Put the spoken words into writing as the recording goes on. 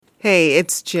Hey,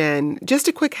 it's Jen. Just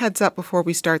a quick heads up before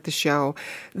we start the show.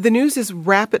 The news is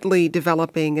rapidly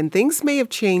developing and things may have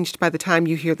changed by the time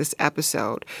you hear this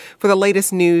episode. For the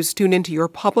latest news, tune into your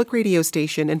public radio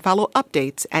station and follow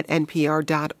updates at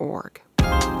npr.org.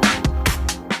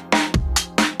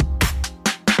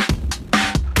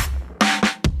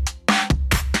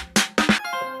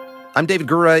 I'm David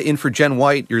Gura in for Jen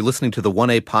White. You're listening to the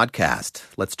 1A podcast.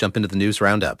 Let's jump into the news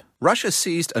roundup. Russia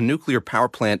seized a nuclear power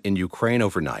plant in Ukraine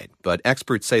overnight, but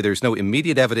experts say there's no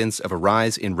immediate evidence of a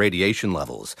rise in radiation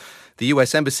levels. The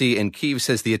U.S. Embassy in Kyiv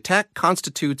says the attack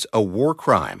constitutes a war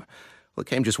crime. Well, it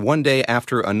came just one day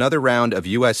after another round of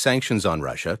U.S. sanctions on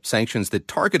Russia, sanctions that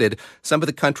targeted some of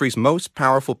the country's most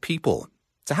powerful people.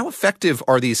 So how effective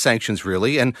are these sanctions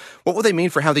really, and what will they mean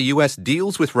for how the U.S.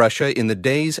 deals with Russia in the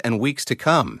days and weeks to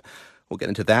come? We'll get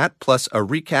into that, plus a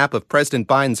recap of President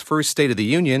Biden's first State of the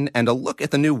Union and a look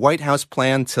at the new White House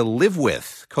plan to live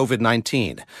with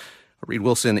COVID-19. Reed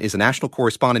Wilson is a national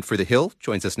correspondent for The Hill,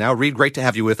 joins us now. Reed, great to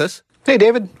have you with us. Hey,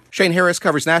 David. Shane Harris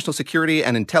covers national security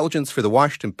and intelligence for The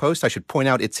Washington Post. I should point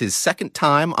out it's his second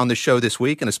time on the show this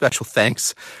week, and a special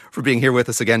thanks for being here with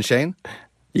us again, Shane.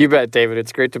 You bet, David.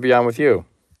 It's great to be on with you.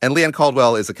 And Leanne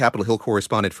Caldwell is a Capitol Hill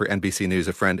correspondent for NBC News,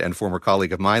 a friend and former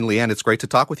colleague of mine. Leanne, it's great to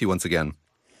talk with you once again.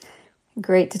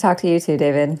 Great to talk to you too,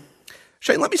 David.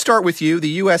 Shane, let me start with you. The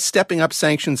U.S. stepping up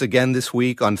sanctions again this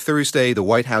week. On Thursday, the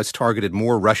White House targeted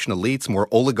more Russian elites, more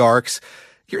oligarchs.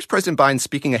 Here's President Biden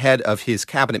speaking ahead of his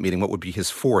cabinet meeting, what would be his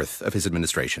fourth of his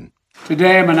administration.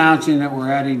 Today, I'm announcing that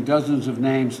we're adding dozens of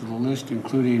names to the list,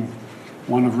 including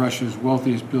one of Russia's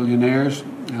wealthiest billionaires,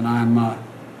 and I'm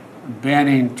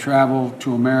banning travel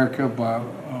to America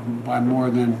by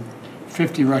more than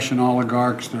 50 Russian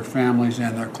oligarchs, their families,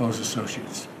 and their close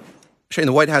associates. Shane,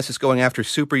 the White House is going after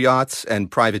super yachts and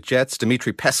private jets.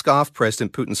 Dmitry Peskov,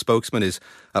 President Putin's spokesman, is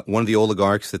one of the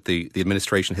oligarchs that the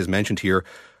administration has mentioned here.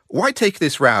 Why take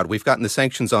this route? We've gotten the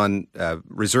sanctions on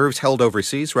reserves held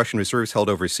overseas, Russian reserves held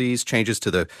overseas, changes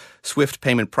to the SWIFT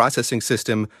payment processing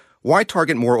system. Why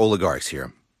target more oligarchs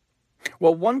here?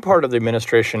 Well, one part of the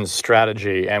administration's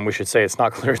strategy, and we should say it's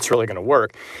not clear it's really going to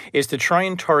work, is to try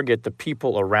and target the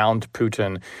people around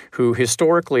Putin who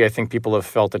historically I think people have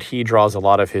felt that he draws a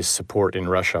lot of his support in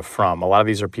Russia from. A lot of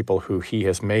these are people who he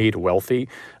has made wealthy,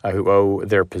 who owe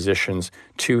their positions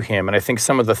to him. And I think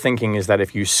some of the thinking is that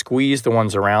if you squeeze the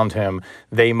ones around him,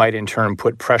 they might in turn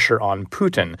put pressure on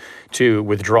Putin to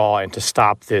withdraw and to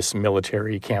stop this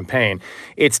military campaign.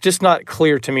 It's just not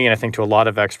clear to me, and I think to a lot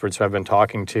of experts who I've been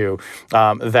talking to,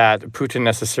 that Putin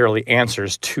necessarily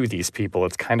answers to these people.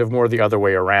 It's kind of more the other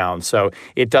way around. So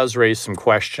it does raise some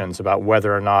questions about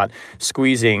whether or not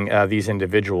squeezing these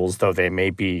individuals, though they may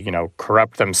be,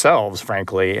 corrupt themselves,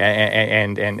 frankly,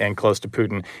 and close to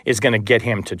Putin, is going to get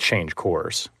him to change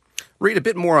course. Read a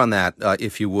bit more on that,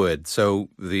 if you would. So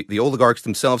the oligarchs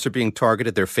themselves are being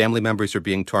targeted. Their family members are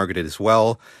being targeted as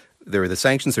well. There are the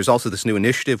sanctions. There's also this new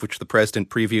initiative, which the president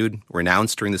previewed or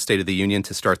announced during the State of the Union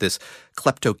to start this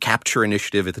klepto capture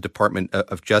initiative at the Department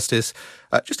of Justice.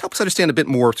 Just help us understand a bit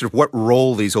more sort of what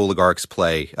role these oligarchs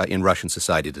play in Russian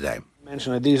society today.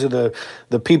 These are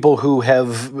the people who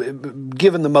have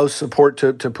given the most support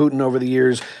to Putin over the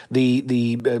years,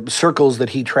 the circles that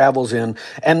he travels in.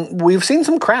 And we've seen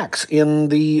some cracks in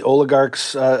the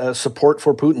oligarchs' support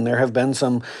for Putin. There have been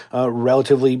some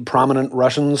relatively prominent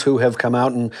Russians who have come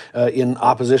out and in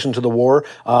opposition to the war.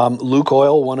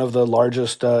 Lukoil, one of the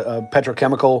largest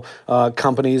petrochemical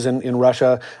companies in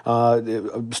Russia,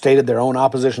 stated their own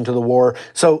opposition to the war.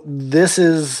 So this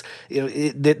is,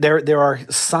 there are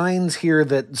signs here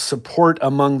that support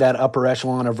among that upper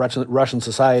echelon of Russian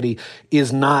society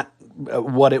is not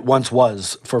what it once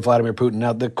was for Vladimir Putin.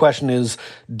 Now, the question is,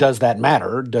 does that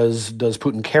matter? Does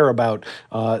Putin care about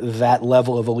that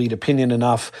level of elite opinion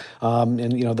enough?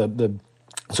 The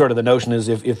sort of the notion is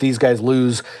if these guys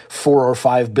lose $4 or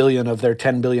 $5 billion of their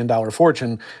 $10 billion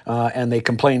fortune and they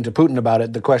complain to Putin about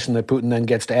it, the question that Putin then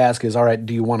gets to ask is, all right,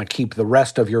 do you want to keep the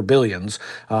rest of your billions?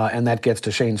 And that gets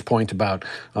to Shane's point about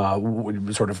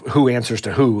sort of who answers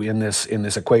to who in this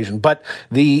equation. But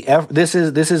this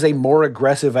is a more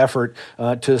aggressive effort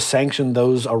to sanction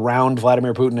those around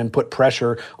Vladimir Putin and put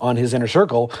pressure on his inner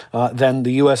circle than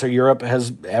the U.S. or Europe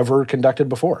has ever conducted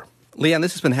before. Leanne,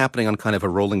 this has been happening on kind of a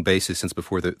rolling basis since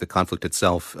before the conflict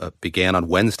itself began. On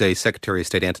Wednesday, Secretary of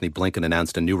State Antony Blinken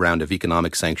announced a new round of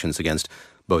economic sanctions against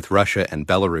both Russia and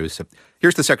Belarus.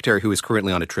 Here's the secretary who is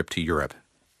currently on a trip to Europe.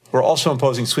 We're also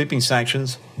imposing sweeping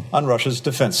sanctions on Russia's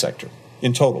defense sector.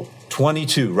 In total,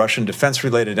 22 Russian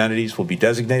defense-related entities will be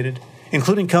designated,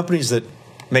 including companies that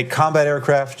make combat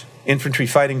aircraft, infantry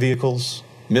fighting vehicles,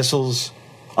 missiles,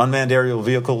 unmanned aerial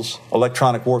vehicles,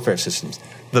 electronic warfare systems.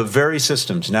 the very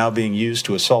systems now being used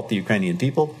to assault the Ukrainian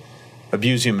people,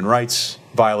 abuse human rights,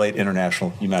 violate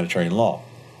international humanitarian law.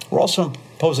 We're also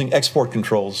imposing export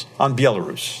controls on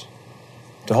Belarus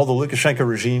to hold the Lukashenko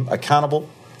regime accountable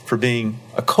for being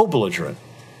a co-belligerent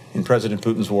in President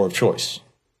Putin's war of choice.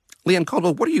 Leanne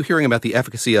Caldwell, what are you hearing about the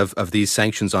efficacy of these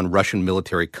sanctions on Russian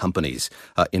military companies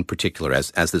in particular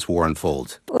as this war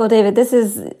unfolds? Well, David, this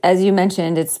is, as you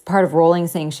mentioned, it's part of rolling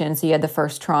sanctions. So you had the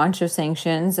first tranche of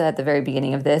sanctions at the very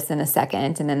beginning of this and a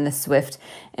second, and then the SWIFT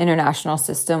international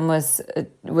system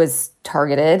was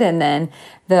targeted, and then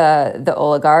the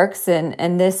oligarchs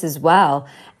and this as well.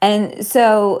 And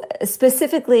so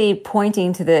specifically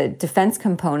pointing to the defense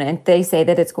component, they say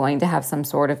that it's going to have some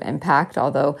sort of impact,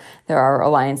 although there are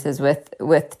alliances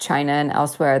with China and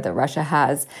elsewhere that Russia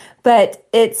has. But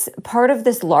it's part of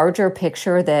this larger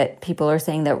picture that people are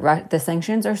saying that the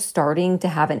sanctions are starting to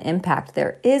have an impact.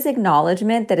 There is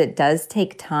acknowledgement that it does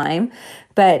take time,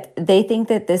 but they think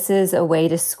that this is a way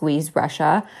to squeeze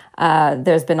Russia.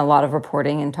 There's been a lot of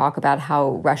reporting and talk about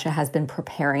how Russia has been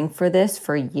preparing for this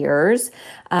for years.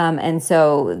 And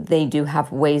so they do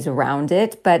have ways around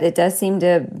it, but it does seem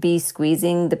to be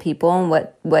squeezing the people. And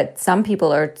what some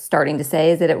people are starting to say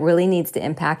is that it really needs to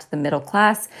impact the middle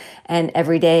class and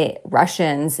everyday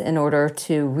Russians in order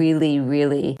to really,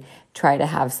 really try to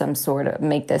have some sort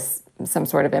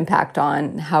of impact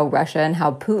on how Russia and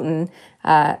how Putin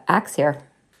acts here.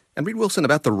 And Reed Wilson,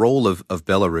 about the role of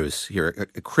Belarus here,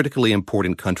 a critically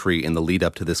important country in the lead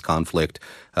up to this conflict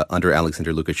under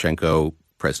Alexander Lukashenko.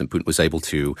 President Putin was able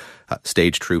to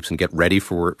stage troops and get ready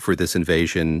for this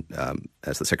invasion.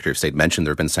 As the Secretary of State mentioned,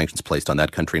 there have been sanctions placed on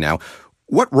that country now.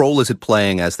 What role is it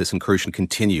playing as this incursion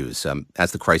continues,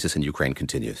 as the crisis in Ukraine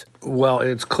continues? Well,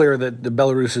 it's clear that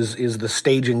Belarus is the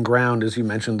staging ground. As you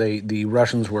mentioned, the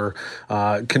Russians were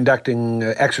conducting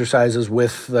exercises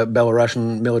with the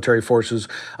Belarusian military forces.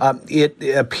 It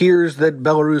appears that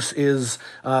Belarus is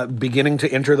beginning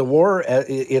to enter the war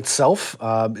itself.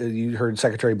 You heard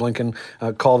Secretary Blinken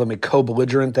call them a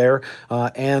co-belligerent there,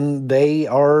 and they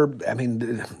are. I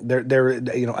mean, they're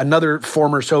another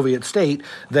former Soviet state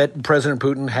that President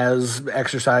Putin has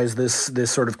exercised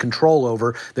this sort of control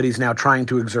over that he's now trying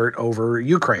to exert over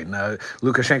Ukraine.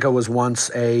 Lukashenko was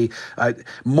once a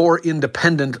more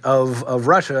independent of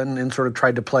Russia and sort of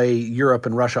tried to play Europe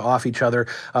and Russia off each other.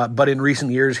 But in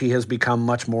recent years, he has become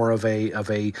much more of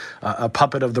a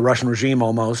puppet of the Russian regime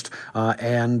almost,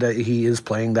 and he is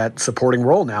playing that supporting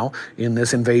role now in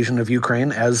this invasion of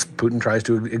Ukraine as Putin tries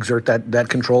to exert that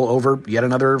control over yet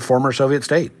another former Soviet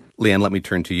state. Leanne, let me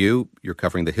turn to you. You're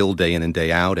covering the Hill day in and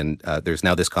day out, and there's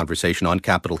now this conversation on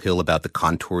Capitol Hill about the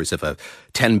contours of a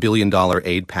 $10 billion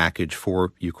aid package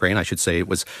for Ukraine. I should say it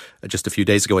was just a few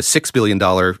days ago a $6 billion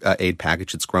aid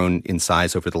package. It's grown in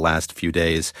size over the last few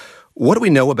days. What do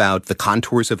we know about the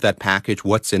contours of that package,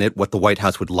 what's in it, what the White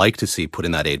House would like to see put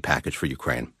in that aid package for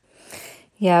Ukraine?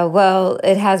 Yeah, well,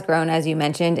 it has grown, as you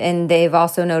mentioned, and they've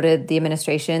also noted, the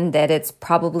administration, that it's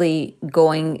probably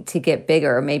going to get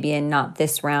bigger, maybe in not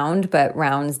this round, but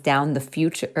rounds down the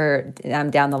future, or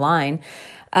down the line.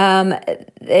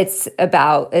 It's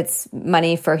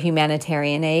money for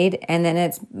humanitarian aid, and then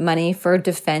it's money for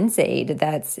defense aid.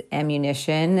 That's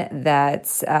ammunition,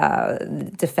 that's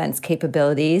defense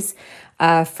capabilities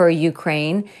for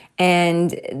Ukraine.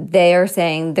 And they are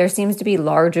saying there seems to be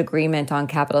large agreement on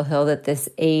Capitol Hill that this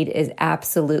aid is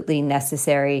absolutely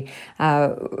necessary.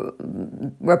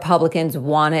 Republicans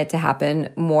want it to happen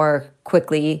more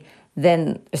quickly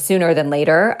sooner than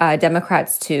later.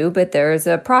 Democrats too, but there's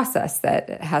a process that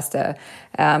it has to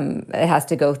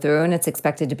go through, and it's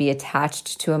expected to be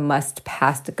attached to a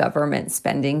must-pass government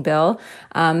spending bill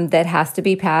that has to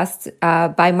be passed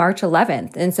by March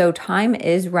 11th. And so time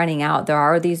is running out. There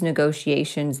are these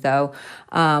negotiations, though,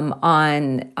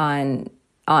 on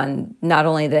not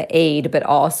only the aid, but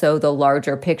also the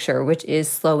larger picture, which is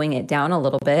slowing it down a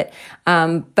little bit.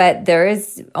 But there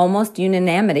is almost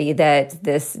unanimity that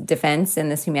this defense and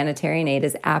this humanitarian aid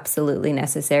is absolutely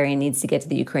necessary and needs to get to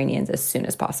the Ukrainians as soon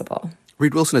as possible.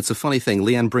 Reed Wilson, it's a funny thing.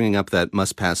 Leanne bringing up that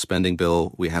must-pass spending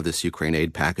bill. We have this Ukraine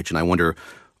aid package, and I wonder,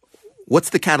 what's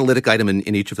the catalytic item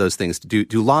in each of those things?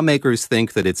 Do lawmakers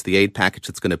think that it's the aid package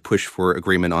that's going to push for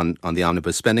agreement on the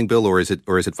omnibus spending bill, or is it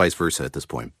vice versa at this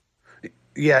point?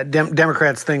 Yeah,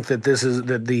 Democrats think that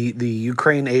the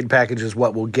Ukraine aid package is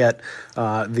what will get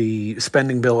the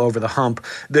spending bill over the hump.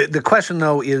 The question,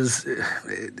 though, is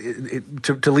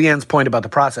to Leanne's point about the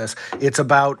process. It's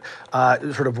about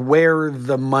sort of where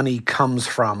the money comes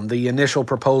from. The initial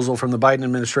proposal from the Biden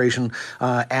administration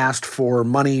asked for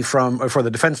money for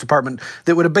the Defense Department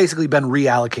that would have basically been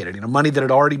reallocated. Money that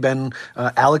had already been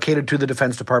allocated to the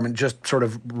Defense Department, just sort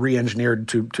of re-engineered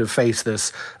to face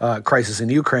this crisis in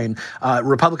Ukraine.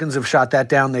 Republicans have shot that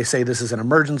down. They say this is an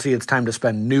emergency. It's time to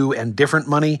spend new and different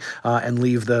money and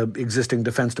leave the existing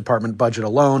Defense Department budget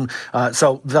alone.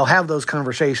 So they'll have those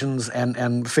conversations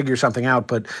and figure something out.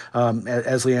 But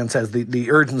as Leanne says,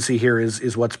 the urgency here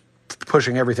is what's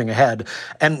pushing everything ahead.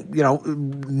 And,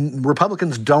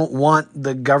 Republicans don't want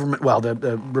the government,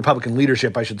 the Republican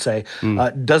leadership, I should say,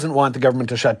 doesn't want the government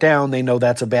to shut down. They know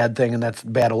that's a bad thing and that's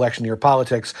bad election year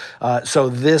politics. So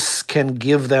this can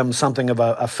give them something of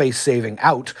a face-saving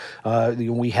out.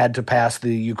 We had to pass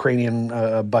the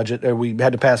Ukrainian budget, or we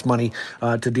had to pass money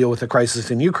to deal with the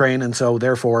crisis in Ukraine. And so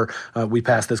therefore, we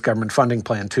passed this government funding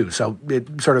plan too. So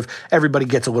it sort of, everybody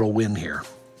gets a little win here.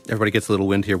 Everybody gets a little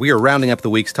wind here. We are rounding up the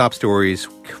week's top stories.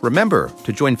 Remember,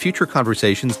 to join future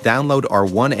conversations, download our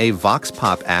 1A Vox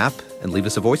Pop app and leave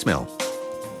us a voicemail.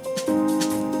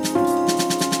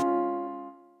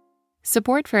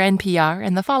 Support for NPR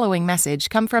and the following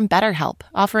message come from BetterHelp,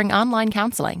 offering online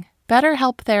counseling.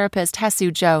 BetterHelp therapist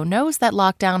Hesu Joe knows that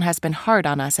lockdown has been hard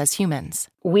on us as humans.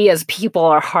 We as people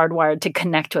are hardwired to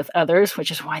connect with others, which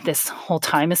is why this whole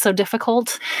time is so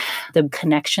difficult. The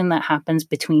connection that happens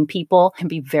between people can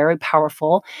be very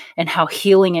powerful, and how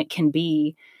healing it can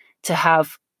be to have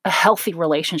a healthy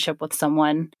relationship with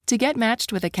someone. To get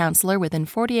matched with a counselor within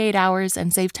 48 hours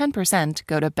and save 10%,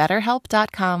 go to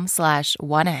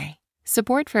betterhelp.com/1A.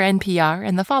 Support for NPR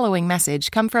and the following message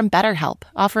come from BetterHelp,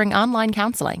 offering online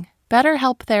counseling.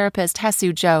 BetterHelp therapist Hesu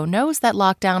Joe knows that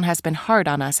lockdown has been hard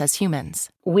on us as humans.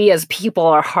 We as people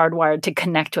are hardwired to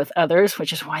connect with others,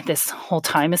 which is why this whole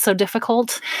time is so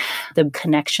difficult. The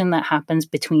connection that happens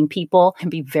between people can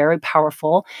be very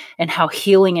powerful, and how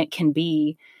healing it can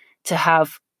be to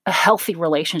have a healthy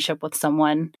relationship with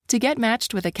someone. To get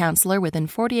matched with a counselor within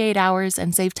 48 hours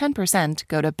and save 10%,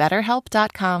 go to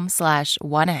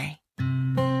betterhelp.com/1A.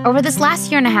 Over this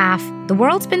last year and a half, the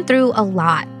world's been through a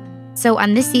lot. So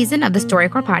on this season of the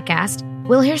StoryCorps podcast,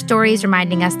 we'll hear stories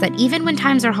reminding us that even when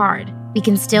times are hard, we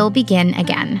can still begin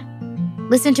again.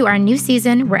 Listen to our new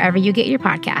season wherever you get your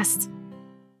podcasts.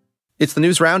 It's the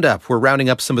News Roundup. We're rounding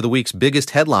up some of the week's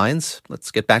biggest headlines.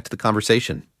 Let's get back to the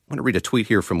conversation. I want to read a tweet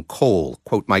here from Cole.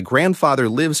 Quote, "My grandfather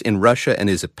lives in Russia and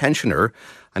is a pensioner.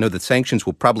 I know that sanctions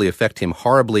will probably affect him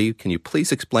horribly. Can you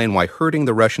please explain why hurting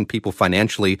the Russian people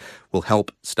financially will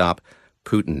help stop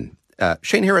Putin?"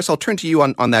 Shane Harris, I'll turn to you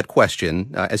on that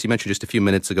question. As you mentioned just a few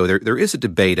minutes ago, there is a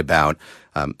debate about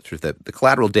sort of the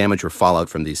collateral damage or fallout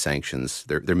from these sanctions.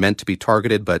 They're meant to be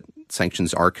targeted, but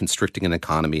sanctions are constricting an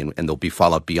economy, and there'll be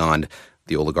fallout beyond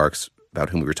the oligarchs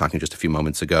about whom we were talking just a few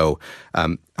moments ago.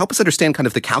 Help us understand kind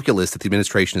of the calculus that the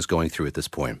administration is going through at this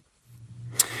point.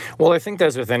 Well, I think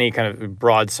as with any kind of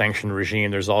broad sanction regime,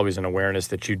 there's always an awareness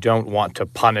that you don't want to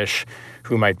punish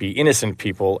who might be innocent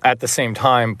people. At the same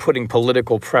time, putting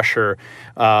political pressure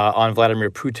on Vladimir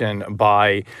Putin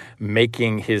by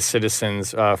making his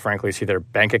citizens, frankly, see their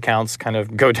bank accounts kind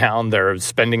of go down, their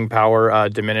spending power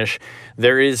diminish.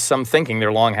 There is some thinking,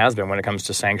 there long has been when it comes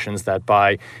to sanctions, that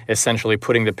by essentially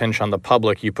putting the pinch on the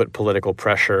public, you put political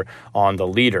pressure on the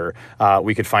leader.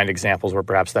 We could find examples where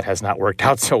perhaps that has not worked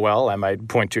out so well. I might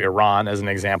point to Iran as an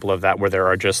example of that, where there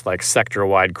are just like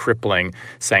sector-wide crippling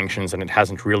sanctions, and it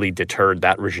hasn't really deterred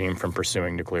that regime from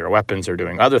pursuing nuclear weapons or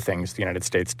doing other things the United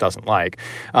States doesn't like.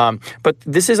 But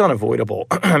this is unavoidable.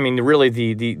 I mean, really,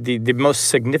 the most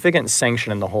significant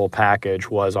sanction in the whole package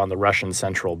was on the Russian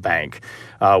central bank,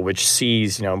 which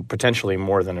seized, potentially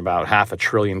more than about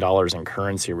 $500 billion in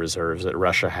currency reserves that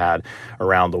Russia had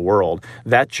around the world.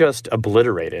 That just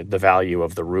obliterated the value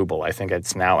of the ruble. I think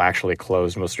it's now actually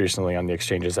closed most recently on the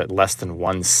exchanges at less than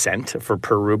 1 cent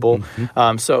per ruble.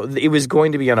 Mm-hmm. So it was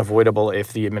going to be unavoidable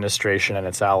if the administration and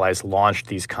its allies launched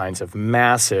these kinds of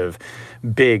massive,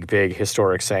 big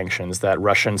historic sanctions, that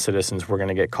Russian citizens were going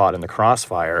to get caught in the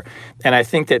crossfire. And I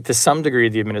think that to some degree,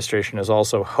 the administration is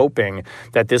also hoping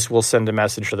that this will send a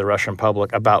message to the Russian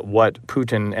public about what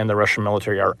Putin and the Russian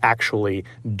military are actually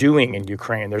doing in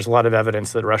Ukraine. There's a lot of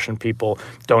evidence that Russian people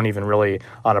don't even really,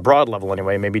 on a broad level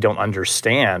anyway, maybe don't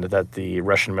understand that the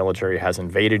Russian military has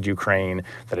invaded Ukraine,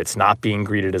 that it's not being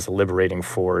greeted as a liberating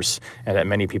force, and that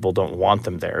many people don't want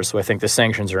them there. So I think the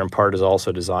sanctions are in part is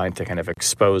also designed to kind of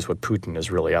expose what Putin is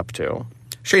really up to.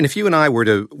 Shane, if you and I were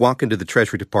to walk into the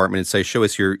Treasury Department and say, show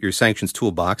us your sanctions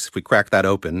toolbox, if we crack that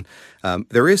open,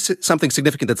 there is something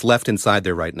significant that's left inside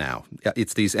there right now.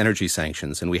 It's these energy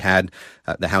sanctions. And we had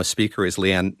the House Speaker, as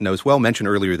Leanne knows well, mentioned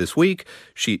earlier this week.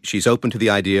 She's open to the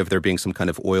idea of there being some kind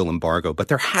of oil embargo. But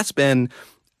there has been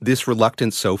this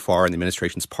reluctance so far in the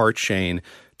administration's part, Shane,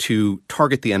 to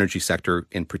target the energy sector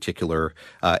in particular.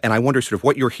 And I wonder sort of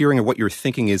what you're hearing or what your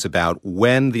thinking is about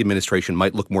when the administration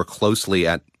might look more closely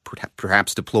at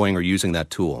perhaps deploying or using that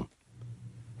tool.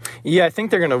 Yeah, I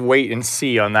think they're going to wait and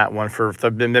see on that one for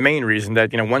the main reason that,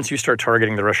 once you start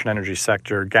targeting the Russian energy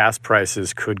sector, gas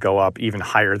prices could go up even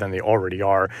higher than they already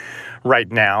are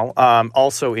right now.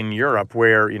 Also in Europe,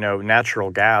 where,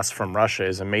 natural gas from Russia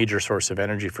is a major source of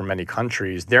energy for many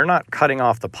countries, they're not cutting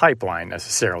off the pipeline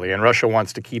necessarily. And Russia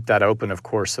wants to keep that open, of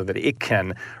course, so that it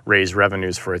can raise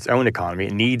revenues for its own economy.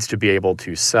 It needs to be able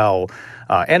to sell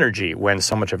energy when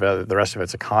so much of the rest of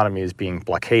its economy is being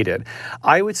blockaded.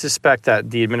 I would suspect that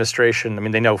the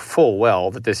administration, they know full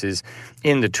well that this is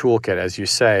in the toolkit, as you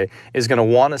say, is going to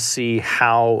want to see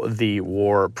how the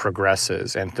war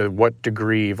progresses and to what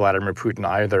degree Vladimir Putin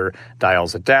either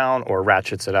dials it down or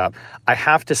ratchets it up. I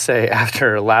have to say,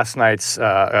 after last night's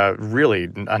really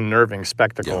unnerving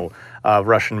spectacle of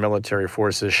Russian military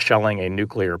forces shelling a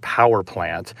nuclear power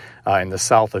plant in the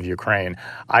south of Ukraine,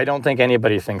 I don't think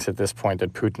anybody thinks at this point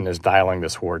that Putin is dialing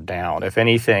this war down. If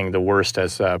anything, the worst,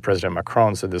 as President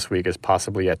Macron said this week, is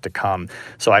possibly yet to come.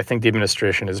 So I think the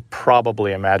administration is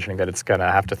probably imagining that it's going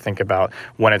to have to think about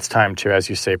when it's time to, as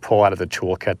you say, pull out of the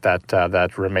toolkit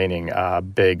that remaining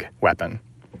big weapon.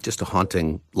 Just a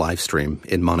haunting live stream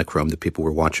in monochrome that people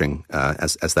were watching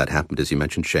as that happened, as you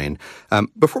mentioned, Shane.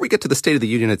 Before we get to the State of the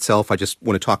Union itself, I just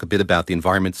want to talk a bit about the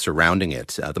environment surrounding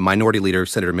it. The minority leader,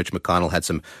 Senator Mitch McConnell, had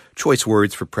some choice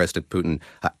words for President Putin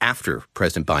after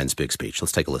President Biden's big speech.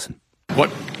 Let's take a listen.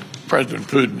 What President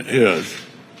Putin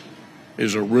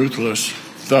is a ruthless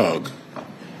thug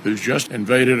who's just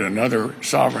invaded another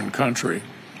sovereign country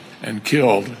and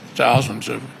killed thousands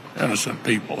of innocent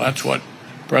people. That's what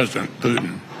President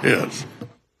Putin is.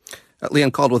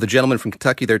 Leanne Caldwell, the gentleman from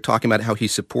Kentucky, they're talking about how he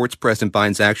supports President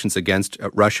Biden's actions against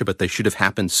Russia, but they should have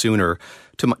happened sooner.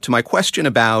 To my question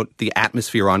about the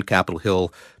atmosphere on Capitol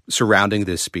Hill surrounding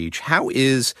this speech, how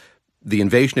is the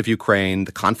invasion of Ukraine,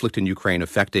 the conflict in Ukraine,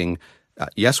 affecting,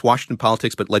 yes, Washington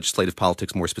politics, but legislative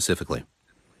politics more specifically?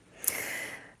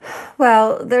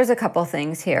 Well, there's a couple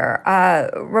things here.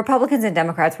 Republicans and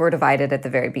Democrats were divided at the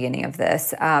very beginning of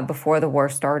this, before the war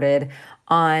started,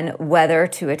 on whether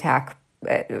to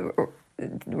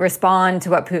respond to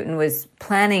what Putin was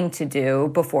planning to do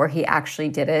before he actually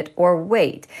did it or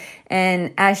wait.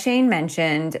 And as Shane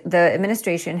mentioned, the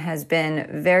administration has been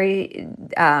very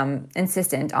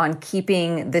insistent on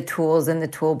keeping the tools in the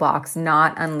toolbox,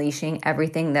 not unleashing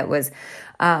everything that was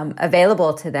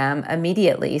available to them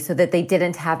immediately so that they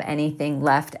didn't have anything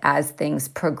left as things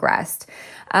progressed.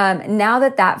 Now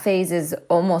that phase is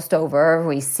almost over,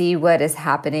 we see what is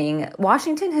happening.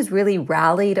 Washington has really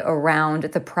rallied around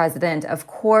the president. Of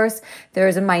course,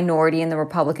 there's a minority in the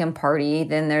Republican Party.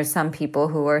 Then there's some people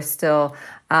who are still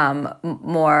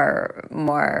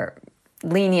more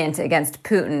lenient against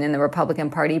Putin in the Republican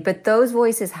Party, but those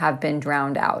voices have been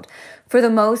drowned out. For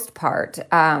the most part,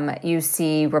 you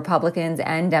see Republicans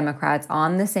and Democrats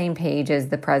on the same page as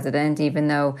the president, even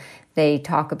though they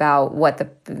talk about what the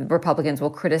Republicans will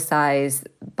criticize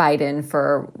Biden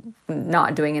for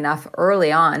not doing enough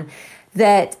early on.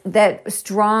 That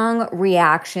strong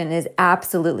reaction is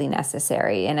absolutely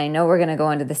necessary. And I know we're going to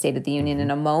go into the State of the Union in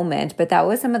a moment, but that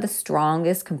was some of the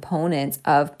strongest components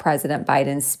of President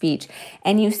Biden's speech.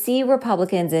 And you see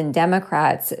Republicans and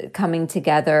Democrats coming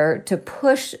together to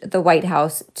push the White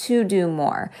House to do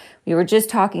more. We were just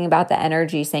talking about the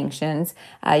energy sanctions.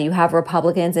 You have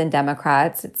Republicans and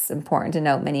Democrats, it's important to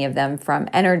note many of them from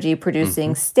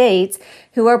energy-producing states,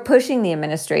 who are pushing the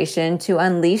administration to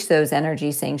unleash those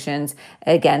energy sanctions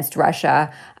against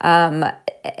Russia.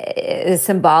 Is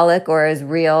symbolic or as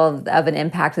real of an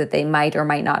impact that they might or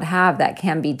might not have, that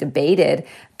can be debated.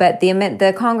 But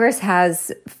the Congress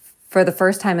has, for the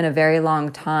first time in a very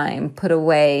long time, put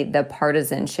away the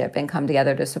partisanship and come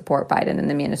together to support Biden and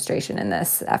the administration in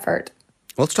this effort.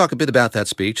 Well, let's talk a bit about that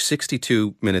speech.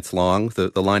 62 minutes long.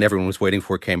 The line everyone was waiting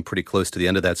for came pretty close to the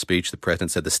end of that speech. The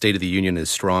president said the State of the Union is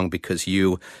strong because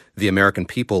you, the American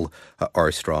people,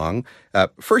 are strong.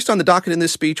 First on the docket in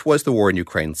this speech was the war in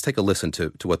Ukraine. Let's take a listen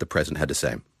to what the president had to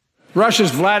say.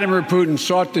 Russia's Vladimir Putin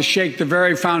sought to shake the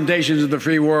very foundations of the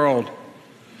free world,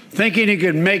 thinking he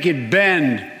could make it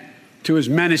bend to his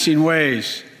menacing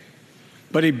ways.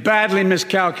 But he badly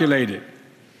miscalculated.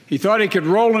 He thought he could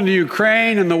roll into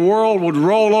Ukraine and the world would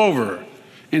roll over.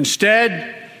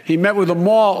 Instead, he met with a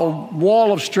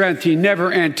wall of strength he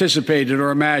never anticipated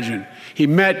or imagined. He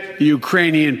met the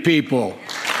Ukrainian people.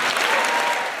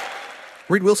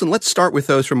 Reed Wilson, let's start with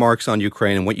those remarks on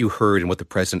Ukraine and what you heard and what the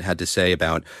president had to say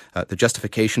about the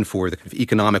justification for the kind of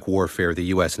economic warfare the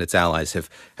U.S. and its allies have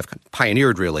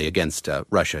pioneered, really, against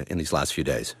Russia in these last few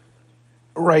days.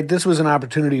 Right. This was an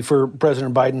opportunity for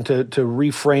President Biden to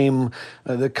reframe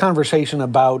the conversation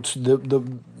about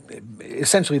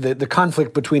essentially the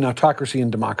conflict between autocracy and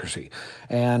democracy.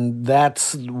 And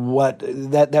that's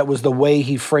that was the way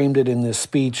he framed it in this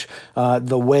speech,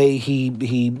 the way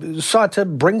he sought to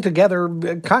bring together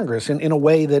Congress in a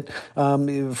way that,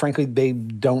 frankly, they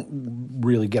don't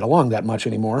really get along that much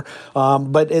anymore.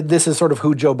 But this is sort of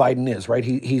who Joe Biden is, right?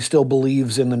 He still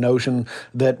believes in the notion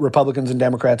that Republicans and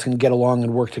Democrats can get along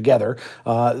and work together.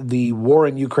 The war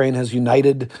in Ukraine has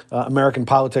united American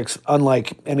politics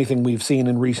unlike anything we've seen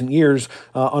in recent years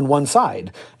on one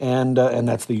side, and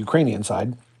that's the Ukrainian side.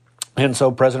 And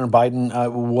so President Biden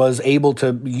was able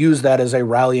to use that as a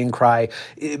rallying cry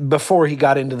before he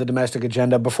got into the domestic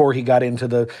agenda, before he got into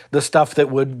the stuff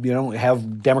that would,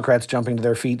 have Democrats jumping to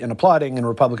their feet and applauding and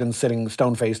Republicans sitting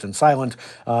stone-faced and silent.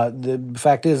 The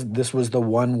fact is, this was the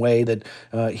one way that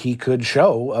he could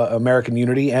show American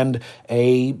unity and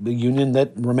a union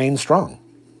that remains strong.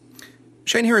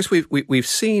 Shane Harris, we've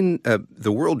seen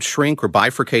the world shrink or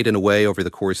bifurcate in a way over the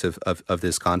course of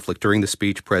this conflict. During the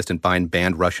speech, President Biden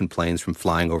banned Russian planes from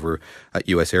flying over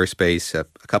U.S. airspace. A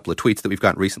couple of tweets that we've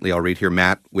gotten recently, I'll read here,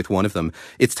 Matt, with one of them.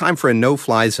 It's time for a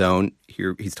no-fly zone.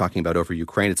 Here he's talking about over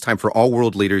Ukraine. It's time for all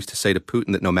world leaders to say to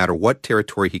Putin that no matter what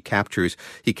territory he captures,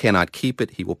 he cannot keep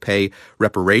it. He will pay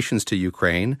reparations to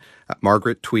Ukraine.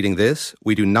 Margaret tweeting this: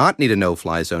 we do not need a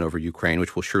no-fly zone over Ukraine,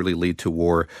 which will surely lead to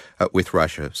war with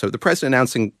Russia. So the president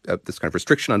announcing this kind of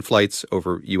restriction on flights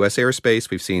over U.S. airspace.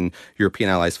 We've seen European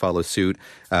allies follow suit.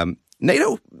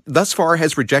 NATO thus far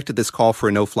has rejected this call for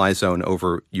a no-fly zone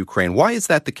over Ukraine. Why is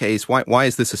that the case? Why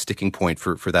is this a sticking point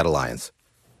for that alliance?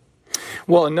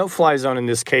 Well, a no-fly zone in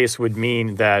this case would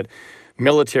mean that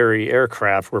military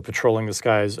aircraft were patrolling the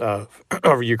skies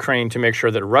over Ukraine to make sure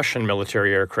that Russian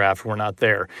military aircraft were not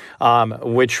there,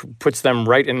 which puts them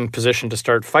right in position to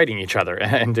start fighting each other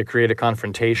and to create a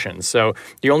confrontation. So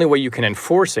the only way you can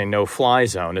enforce a no-fly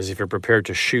zone is if you're prepared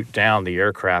to shoot down the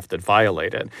aircraft that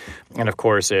violate it. And of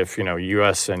course, if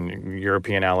U.S. and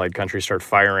European allied countries start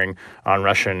firing on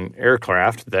Russian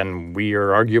aircraft, then we are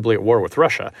arguably at war with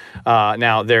Russia.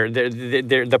 Now,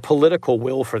 the political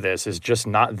will for this is just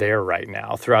not there right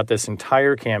now. Throughout this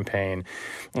entire campaign,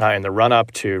 in the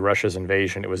run-up to Russia's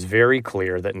invasion, it was very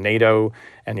clear that NATO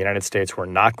and the United States were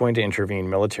not going to intervene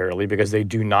militarily because they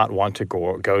do not want to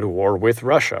go to war with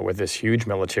Russia, with this huge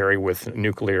military with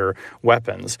nuclear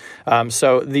weapons.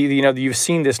 So you've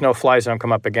seen this no-fly zone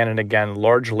come up again and again,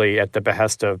 largely at the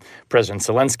behest of President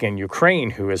Zelensky in Ukraine,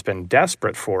 who has been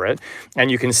desperate for it.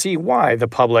 And you can see why the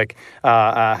public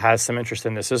has some interest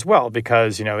in this as well,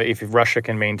 because if Russia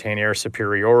can maintain air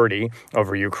superiority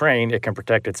over Ukraine, it can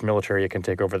protect its military, it can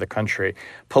take over the country.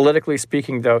 Politically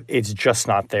speaking, though, it's just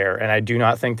not there, and I do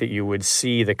not think that you would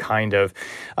see the kind of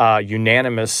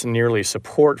unanimous, nearly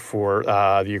support for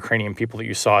the Ukrainian people that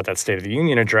you saw at that State of the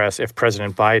Union address if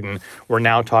President Biden were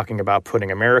now talking about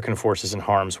putting American forces in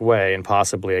harm's way and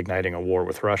possibly igniting a war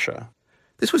with Russia.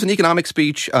 This was an economic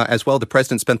speech as well. The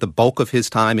president spent the bulk of his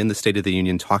time in the State of the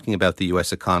Union talking about the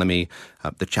U.S. economy,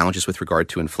 the challenges with regard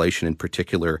to inflation in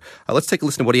particular. Let's take a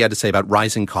listen to what he had to say about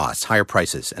rising costs, higher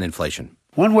prices, and inflation.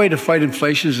 One way to fight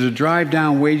inflation is to drive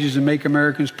down wages and make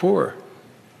Americans poor.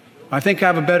 I think I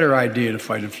have a better idea to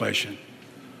fight inflation.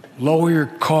 Lower your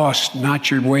costs, not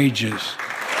your wages.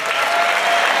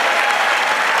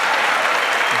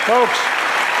 Folks,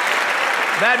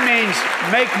 that means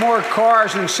make more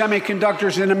cars and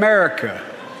semiconductors in America,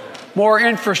 more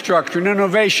infrastructure and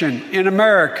innovation in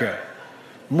America,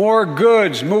 more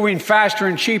goods moving faster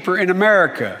and cheaper in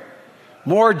America,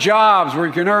 more jobs where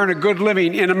you can earn a good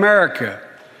living in America.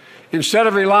 Instead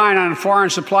of relying on foreign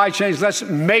supply chains, let's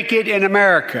make it in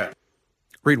America.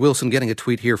 Reed Wilson getting a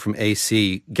tweet here from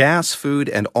AC. Gas, food,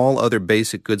 and all other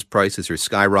basic goods prices are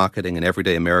skyrocketing, and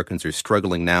everyday Americans are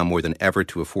struggling now more than ever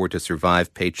to afford to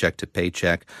survive paycheck to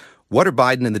paycheck. What are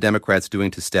Biden and the Democrats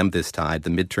doing to stem this tide? The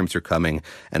midterms are coming,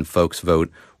 and folks vote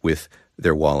with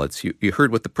their wallets. You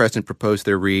heard what the president proposed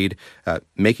there, Reed,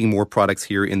 making more products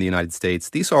here in the United States.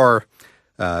 These are,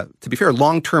 to be fair,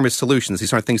 long-termist solutions.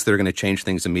 These aren't things that are going to change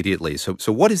things immediately. So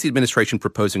what is the administration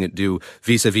proposing to do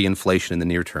vis-a-vis inflation in the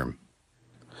near term?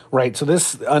 Right. So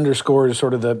this underscores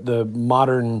sort of the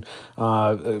modern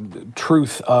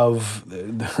truth of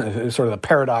sort of the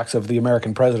paradox of the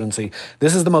American presidency.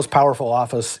 This is the most powerful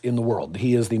office in the world.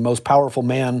 He is the most powerful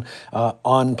man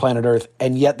on planet Earth,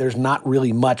 and yet there's not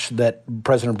really much that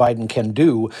President Biden can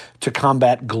do to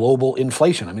combat global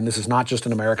inflation. I mean, this is not just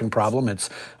an American problem. It's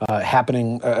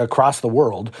happening across the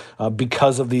world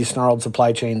because of these snarled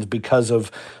supply chains, because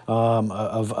of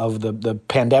the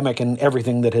pandemic and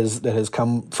everything that has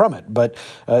come from it. But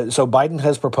so Biden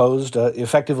has proposed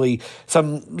effectively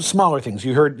some smaller things.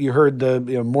 You heard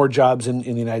the more jobs in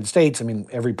the United States. I mean,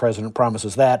 every president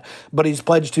promises that, but he's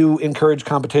pledged to encourage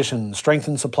competition,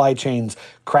 strengthen supply chains,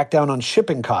 crack down on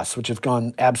shipping costs, which have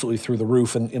gone absolutely through the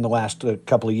roof in the last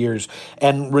couple of years,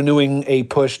 and renewing a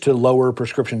push to lower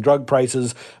prescription drug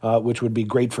prices, which would be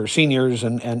great for seniors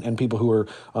and people who are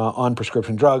on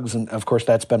prescription drugs. And of course,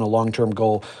 that's been a long-term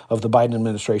goal of the Biden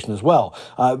administration as well.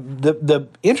 The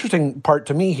interesting part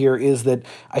to me here is that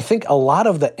I think a lot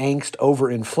of the angst over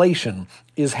inflation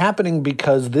is happening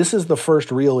because this is the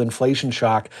first real inflation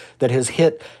shock that has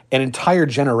hit an entire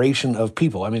generation of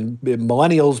people. I mean,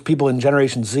 millennials, people in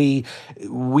Generation Z,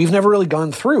 we've never really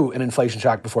gone through an inflation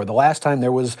shock before. The last time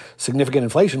there was significant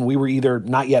inflation, we were either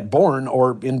not yet born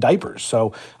or in diapers.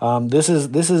 So this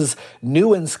is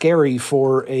new and scary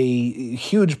for a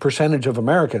huge percentage of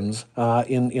Americans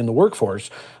in the workforce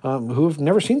who have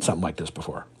never seen something like this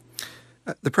before.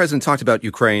 The president talked about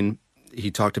Ukraine. He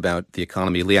talked about the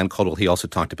economy. Leanne Caldwell, he also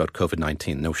talked about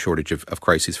COVID-19. No shortage of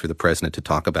crises for the president to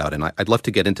talk about. And I'd love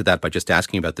to get into that by just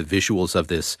asking about the visuals of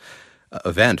this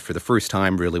event. For the first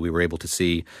time, really, we were able to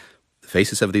see the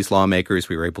faces of these lawmakers.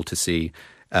 We were able to see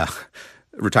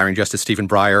retiring Justice Stephen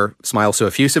Breyer smile so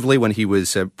effusively when he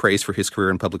was praised for his career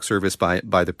in public service by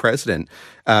the president.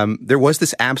 There was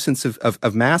this absence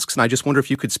of masks, and I just wonder if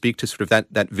you could speak to sort of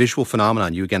that visual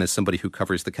phenomenon. You, again, as somebody who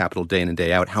covers the Capitol day in and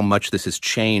day out, how much this has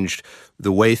changed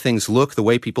the way things look, the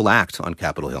way people act on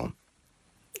Capitol Hill.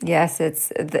 Yes,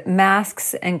 the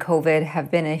masks and COVID have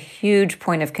been a huge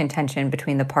point of contention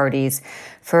between the parties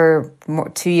for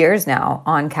 2 years now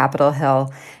on Capitol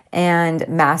Hill. And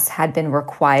masks had been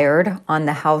required on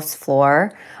the House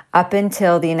floor up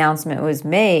until the announcement was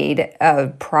made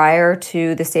prior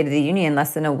to the State of the Union,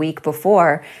 less than a week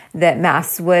before, that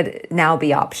masks would now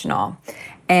be optional.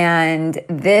 And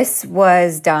this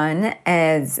was done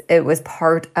as it was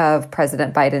part of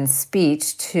President Biden's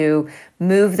speech to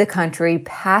move the country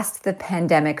past the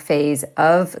pandemic phase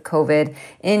of COVID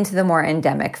into the more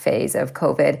endemic phase of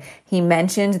COVID. He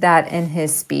mentioned that in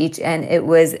his speech, and it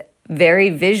was very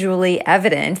visually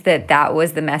evident that that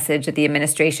was the message that the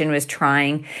administration was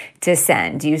trying to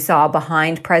send. You saw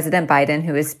behind President Biden,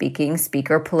 who is speaking,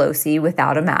 Speaker Pelosi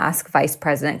without a mask, Vice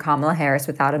President Kamala Harris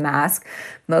without a mask,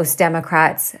 most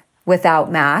Democrats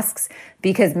without masks,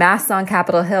 because masks on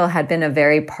Capitol Hill had been a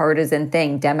very partisan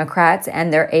thing. Democrats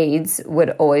and their aides would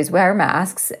always wear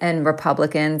masks, and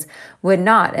Republicans would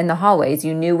not in the hallways.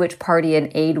 You knew which party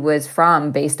an aide was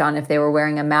from based on if they were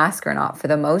wearing a mask or not, for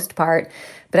the most part.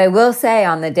 But I will say,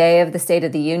 on the day of the State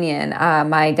of the Union,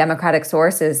 my Democratic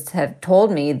sources have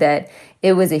told me that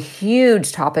it was a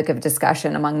huge topic of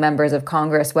discussion among members of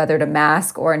Congress whether to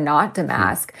mask or not to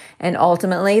mask. And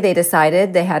ultimately, they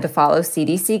decided they had to follow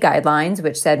CDC guidelines,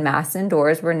 which said masks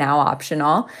indoors were now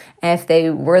optional. And if they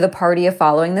were the party of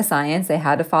following the science, they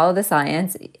had to follow the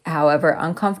science, however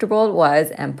uncomfortable it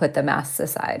was, and put the masks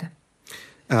aside.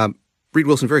 Reed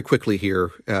Wilson, very quickly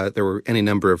here, there were any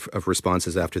number of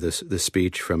responses after this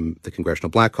speech from the Congressional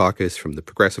Black Caucus, from the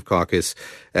Progressive Caucus.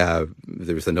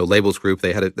 There was the No Labels group.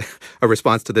 They had a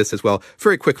response to this as well.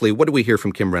 Very quickly, what do we hear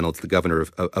from Kim Reynolds, the governor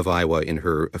of Iowa, in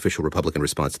her official Republican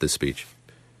response to this speech?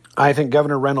 I think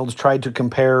Governor Reynolds tried to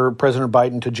compare President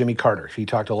Biden to Jimmy Carter. He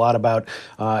talked a lot about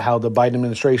how the Biden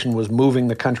administration was moving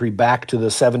the country back to the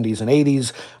 70s and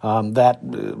 80s. That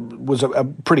was a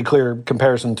pretty clear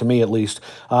comparison to me, at least.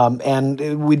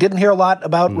 And we didn't hear a lot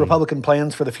about Republican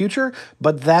plans for the future,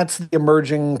 but that's the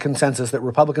emerging consensus, that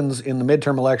Republicans in the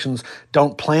midterm elections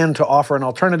don't plan to offer an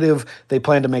alternative. They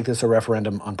plan to make this a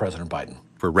referendum on President Biden.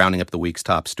 We're rounding up the week's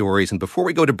top stories. And before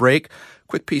we go to break,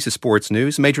 quick piece of sports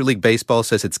news. Major League Baseball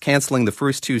says it's canceling the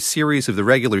first two series of the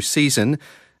regular season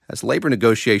as labor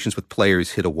negotiations with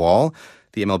players hit a wall.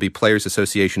 The MLB Players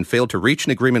Association failed to reach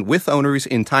an agreement with owners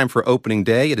in time for opening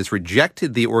day. It has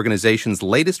rejected the organization's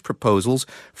latest proposals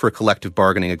for a collective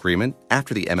bargaining agreement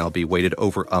after the MLB waited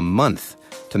over a month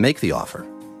to make the offer.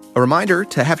 A reminder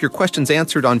to have your questions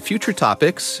answered on future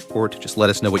topics, or to just let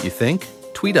us know what you think.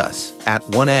 Tweet us at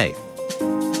 1A.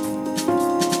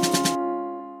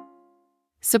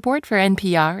 Support for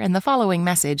NPR and the following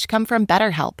message come from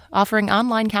BetterHelp, offering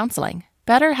online counseling.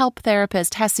 BetterHelp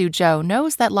therapist Hesu Joe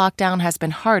knows that lockdown has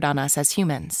been hard on us as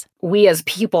humans. We as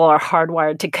people are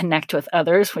hardwired to connect with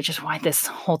others, which is why this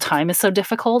whole time is so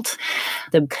difficult.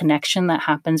 The connection that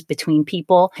happens between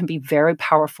people can be very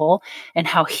powerful, and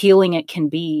how healing it can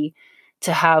be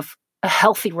to have a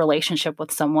healthy relationship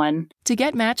with someone. To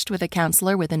get matched with a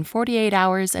counselor within 48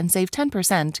 hours and save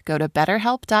 10%, go to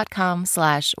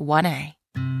BetterHelp.com/1A.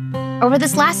 Over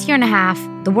this last year and a half,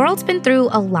 the world's been through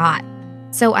a lot.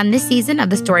 So on this season of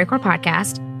the StoryCorps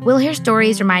podcast, we'll hear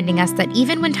stories reminding us that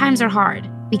even when times are hard,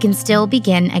 we can still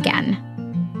begin again.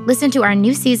 Listen to our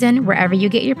new season wherever you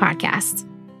get your podcasts.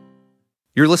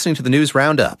 You're listening to the News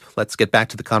Roundup. Let's get back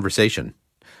to the conversation.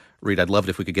 Reed, I'd love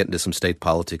it if we could get into some state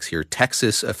politics here.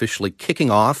 Texas officially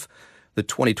kicking off the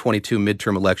 2022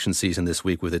 midterm election season this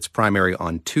week with its primary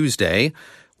on Tuesday.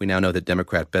 We now know that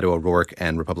Democrat Beto O'Rourke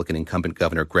and Republican incumbent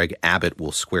Governor Greg Abbott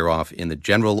will square off in the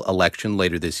general election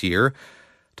later this year.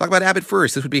 Talk about Abbott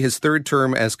first. This would be his third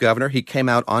term as governor. He came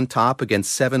out on top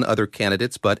against 7 other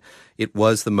candidates, but it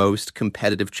was the most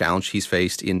competitive challenge he's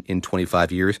faced in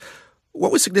 25 years. What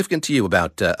was significant to you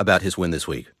about his win this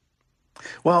week?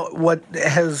 Well, what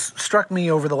has struck me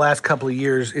over the last couple of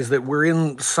years is that we're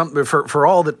in some, for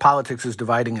all that politics is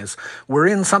dividing us, we're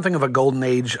in something of a golden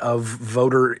age of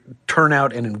voter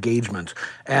turnout and engagement.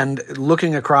 And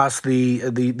looking across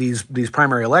these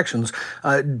primary elections,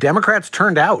 Democrats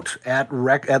turned out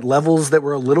at levels that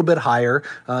were a little bit higher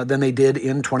than they did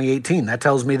in 2018. That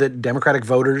tells me that Democratic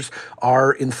voters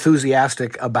are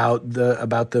enthusiastic about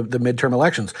the midterm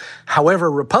elections.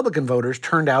 However, Republican voters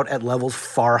turned out at levels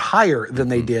far higher than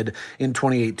they did in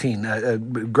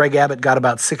 2018. Greg Abbott got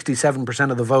about 67%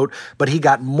 of the vote, but he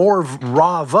got more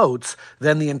raw votes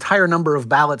than the entire number of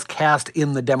ballots cast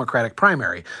in the Democratic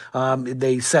primary.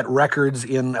 They set records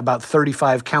in about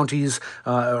 35 counties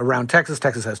around Texas.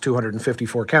 Texas has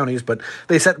 254 counties, but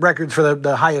they set records for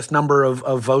the highest number of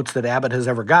votes that Abbott has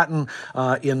ever gotten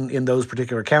in those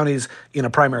particular counties in a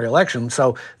primary election.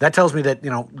 So that tells me that,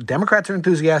 Democrats are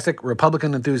enthusiastic.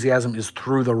 Republican enthusiasm is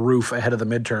through the roof ahead of the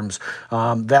midterms.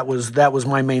 That was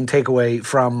my main takeaway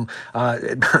from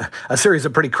a series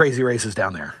of pretty crazy races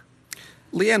down there.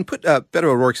 Leanne, put Beto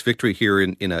O'Rourke's victory here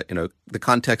in the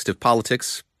context of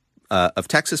politics, of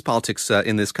Texas politics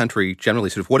in this country generally.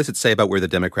 Sort of, what does it say about where the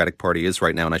Democratic Party is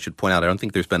right now? And I should point out, I don't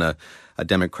think there's been a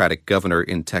Democratic governor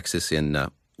in Texas in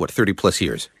 30 plus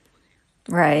years.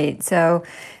 Right. So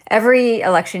every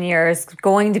election year is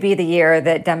going to be the year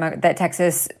that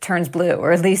Texas turns blue,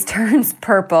 or at least turns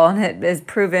purple, and it has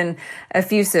proven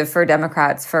effusive for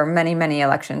Democrats for many, many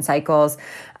election cycles.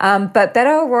 But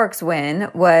Beto O'Rourke's win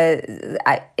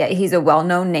he's a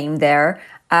well-known name there.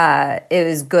 It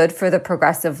was good for the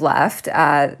progressive left.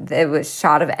 It was a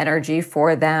shot of energy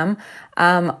for them.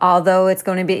 Although it's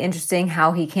going to be interesting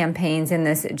how he campaigns in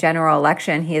this general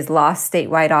election. He has lost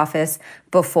statewide office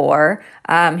before.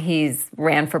 He's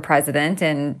ran for president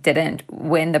and didn't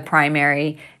win the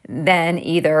primary then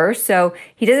either. So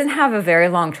he doesn't have a very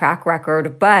long track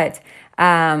record, but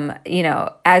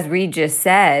as Reed just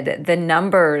said,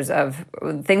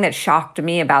 the thing that shocked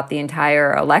me about the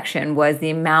entire election was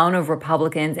the amount of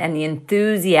Republicans and the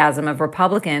enthusiasm of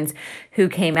Republicans who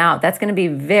came out. That's going to be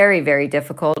very, very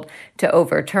difficult to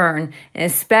overturn. And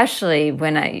especially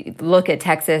when I look at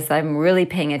Texas, I'm really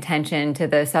paying attention to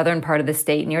the southern part of the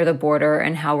state near the border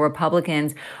and how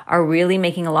Republicans are really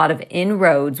making a lot of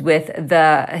inroads with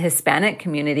the Hispanic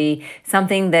community,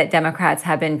 something that Democrats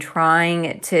have been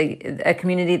a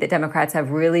community that Democrats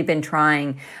have really been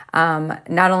trying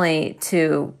not only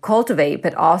to cultivate,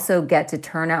 but also get to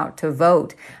turn out to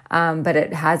vote. But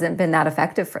it hasn't been that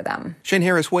effective for them. Shane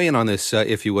Harris, weigh in on this,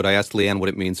 if you would. I asked Leanne what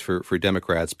it means for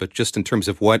Democrats, but just in terms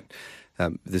of what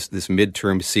this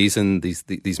midterm season, these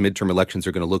midterm elections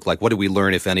are going to look like. What did we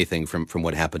learn, if anything, from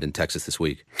what happened in Texas this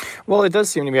week? Well, it does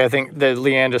seem to me, I think, that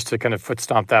Leanne, just to kind of foot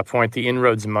stomp that point, the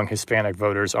inroads among Hispanic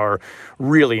voters are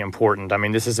really important. I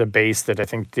mean, this is a base that I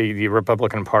think the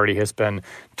Republican Party has been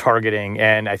targeting,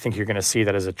 and I think you're going to see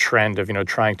that as a trend of,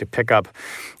 trying to pick up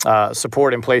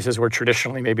support in places where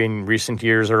traditionally, maybe in recent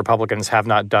years, the Republicans have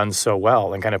not done so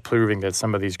well, and kind of proving that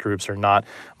some of these groups are not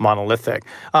monolithic.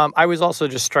 I was also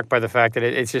just struck by the fact that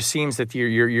it just seems that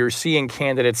you're seeing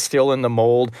candidates still in the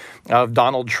mold of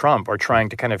Donald Trump, or trying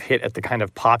to kind of hit at the kind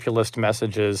of populist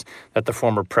messages that the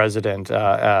former president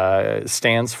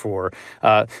stands for.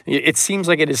 It seems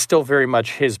like it is still very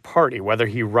much his party, whether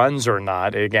he runs or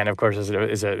not. Again, of course,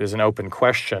 is an open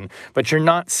question. But you're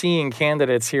not seeing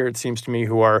candidates here, it seems to me,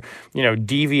 who are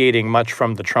deviating much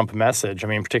from the Trump message. I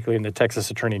mean, particularly in the Texas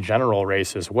Attorney General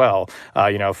race as well.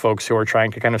 Folks who are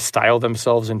trying to kind of style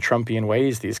themselves in Trumpian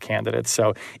ways, these candidates. ballot.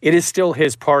 So it is still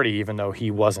his party, even though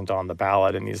he wasn't on the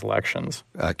ballot in these elections.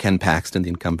 Ken Paxton, the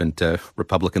incumbent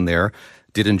Republican there,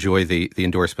 did enjoy the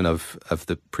endorsement of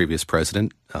the previous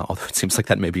president, although it seems like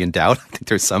that may be in doubt. I think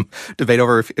there's some debate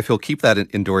over if he'll keep that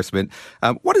endorsement.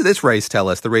 What did this race tell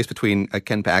us, the race between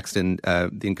Ken Paxton,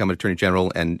 the incumbent attorney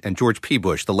general, and George P.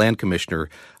 Bush, the land commissioner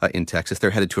in Texas?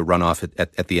 They're headed to a runoff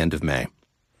at the end of May.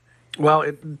 Well,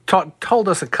 it told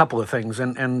us a couple of things,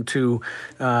 and to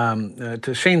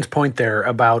Shane's point there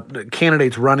about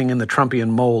candidates running in the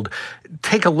Trumpian mold,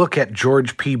 take a look at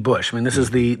George P. Bush. I mean, this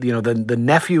is the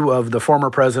nephew of the former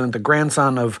president, the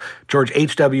grandson of George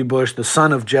H.W. Bush, the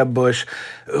son of Jeb Bush,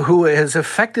 who has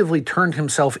effectively turned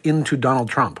himself into Donald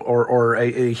Trump or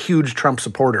a huge Trump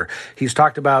supporter. He's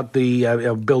talked about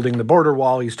the building the border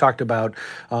wall. He's talked about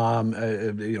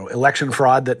election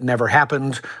fraud that never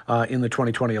happened in the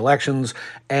 2020 elections.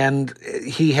 And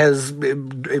he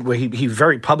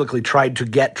very publicly tried to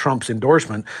get Trump's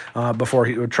endorsement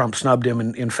before Trump snubbed him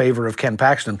in favor of Ken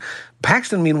Paxton.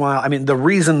 Paxton, meanwhile, I mean, the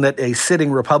reason that a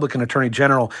sitting Republican attorney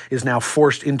general is now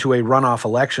forced into a runoff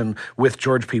election with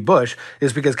George P. Bush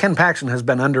is because Ken Paxton has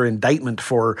been under indictment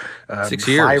for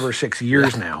 5 or 6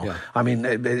 years now. Yeah. I mean,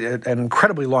 an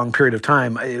incredibly long period of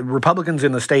time. Republicans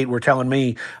in the state were telling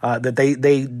me that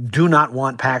they do not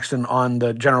want Paxton on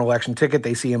the general election ticket.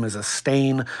 They see him as a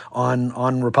stain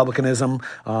on Republicanism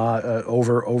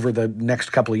over the next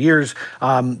couple of years.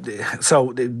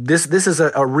 So this is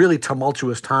a really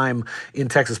tumultuous time in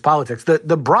Texas politics.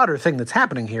 The broader thing that's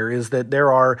happening here is that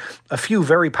there are a few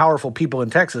very powerful people in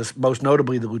Texas, most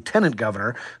notably the lieutenant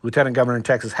governor. Lieutenant governor in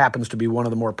Texas happens to be one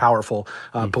of the more powerful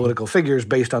political figures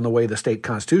based on the way the state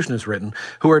constitution is written,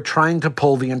 who are trying to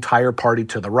pull the entire party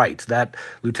to the right. That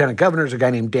lieutenant governor is a guy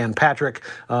named Dan Patrick,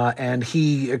 and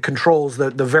he controls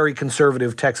the very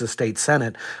conservative Texas State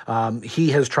Senate.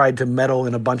 He has tried to meddle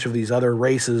in a bunch of these other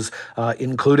races,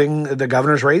 including the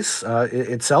governor's race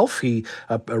itself. He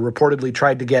reportedly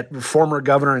tried to get former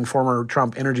governor and former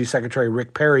Trump Energy Secretary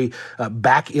Rick Perry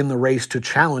back in the race to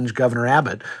challenge Governor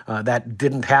Abbott. That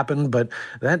didn't happen, but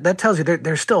that tells you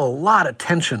there's still a lot of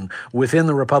tension within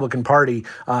the Republican Party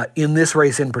in this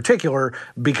race in particular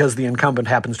because the incumbent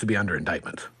happens to be under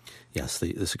indictment. Yes,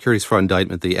 the securities fraud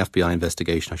indictment, the FBI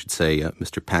investigation, I should say,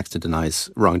 Mr. Paxton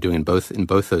denies wrongdoing in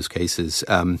both those cases.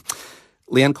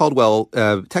 Leanne Caldwell,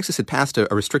 Texas had passed a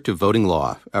restrictive voting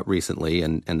law recently,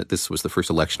 and that this was the first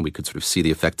election we could sort of see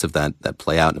the effects of that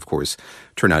play out. And of course,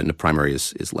 turnout in a primary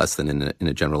is less than in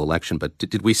a general election. But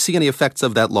did we see any effects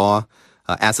of that law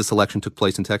as this election took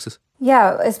place in Texas?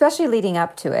 Yeah, especially leading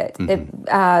up to it.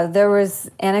 Mm-hmm. There was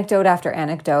anecdote after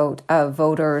anecdote of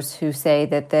voters who say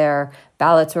that their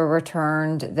ballots were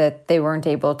returned, that they weren't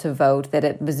able to vote, that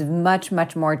it was much,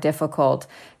 much more difficult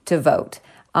to vote.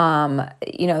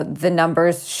 The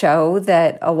numbers show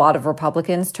that a lot of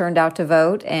Republicans turned out to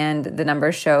vote, and the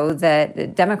numbers show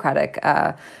that Democratic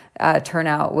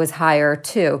turnout was higher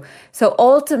too. So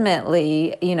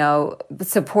ultimately,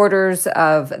 supporters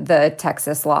of the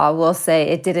Texas law will say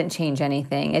it didn't change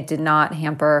anything. It did not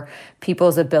hamper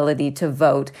people's ability to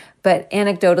vote. But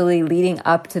anecdotally, leading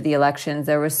up to the elections,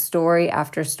 there was story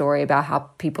after story about how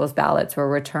people's ballots were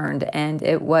returned, and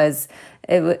it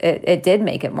did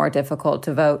make it more difficult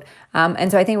to vote. And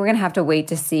so I think we're going to have to wait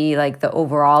to see the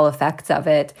overall effects of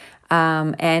it,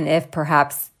 and if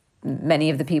perhaps many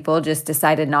of the people just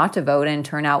decided not to vote and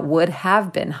turnout would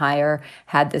have been higher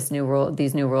had these new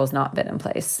rules not been in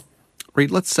place. Reed,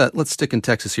 let's stick in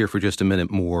Texas here for just a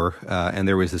minute more. And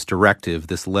there was this directive,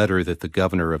 this letter that the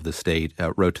governor of the state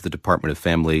wrote to the Department of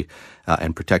Family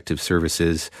and Protective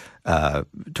Services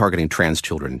targeting trans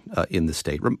children in the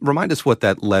state. Remind us what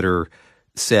that letter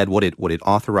said, what it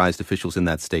authorized officials in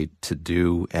that state to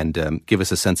do, and give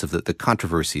us a sense of the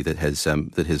controversy that has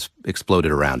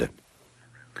exploded around it.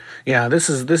 Yeah, this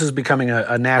is becoming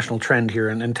a national trend here,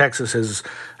 and Texas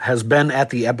has been at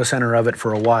the epicenter of it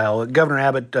for a while. Governor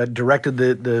Abbott directed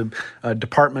the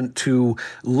department to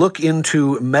look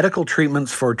into medical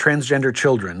treatments for transgender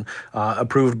children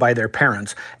approved by their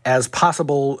parents as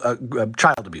possible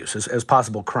child abuse, as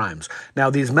possible crimes. Now,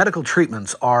 these medical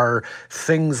treatments are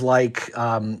things like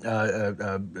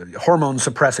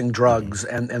hormone-suppressing drugs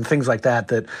and things like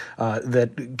that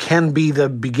can be the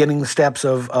beginning steps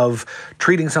of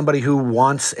treating somebody somebody who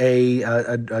wants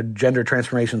a gender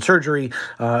transformation surgery,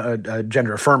 a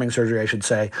gender affirming surgery, I should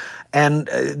say. And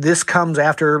this comes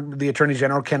after the Attorney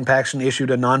General, Ken Paxton,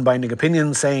 issued a non-binding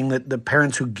opinion saying that the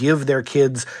parents who give their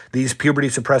kids these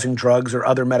puberty-suppressing drugs or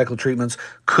other medical treatments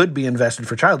could be invested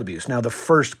for child abuse. Now, the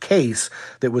first case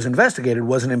that was investigated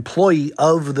was an employee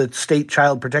of the State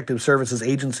Child Protective Services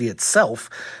Agency itself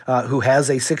who has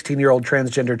a 16-year-old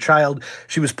transgender child.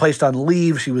 She was placed on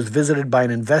leave. She was visited by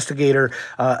an investigator.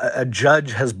 A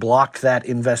judge has blocked that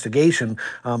investigation.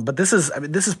 But this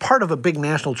is part of a big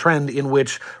national trend in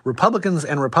which Republicans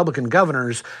and Republican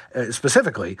governors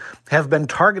specifically have been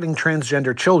targeting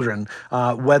transgender children,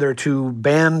 whether to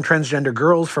ban transgender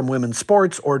girls from women's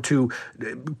sports or to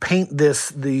paint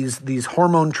these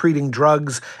hormone-treating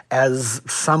drugs as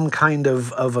some kind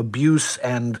of abuse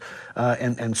and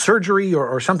surgery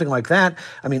or something like that.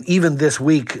 I mean, even this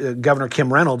week, Governor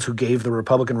Kim Reynolds, who gave the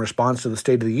Republican response to the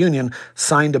State of the Union,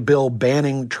 signed a bill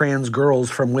banning trans girls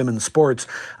from women's sports.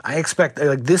 I expect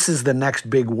this is the next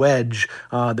big wedge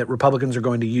that Republicans are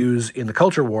going to use in the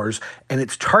culture wars, and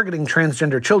it's targeting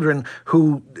transgender children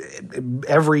who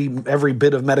every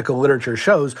bit of medical literature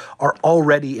shows are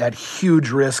already at huge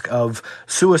risk of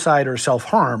suicide or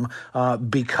self-harm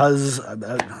because of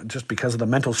the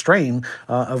mental strain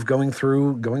of going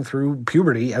through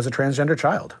puberty as a transgender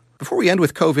child. Before we end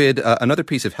with COVID, another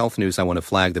piece of health news I want to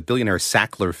flag. The billionaire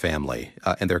Sackler family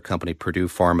and their company Purdue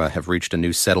Pharma have reached a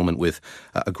new settlement with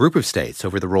a group of states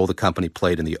over the role the company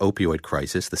played in the opioid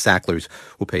crisis. The Sacklers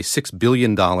will pay $6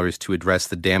 billion to address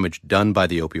the damage done by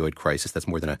the opioid crisis. That's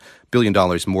more than $1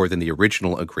 billion more than the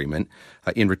original agreement.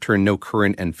 In return, no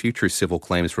current and future civil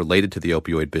claims related to the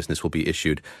opioid business will be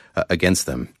issued against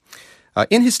them.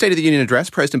 In his State of the Union address,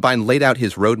 President Biden laid out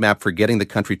his roadmap for getting the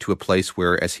country to a place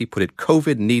where, as he put it,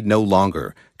 COVID need no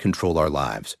longer control our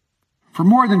lives. For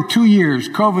more than 2 years,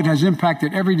 COVID has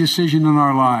impacted every decision in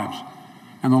our lives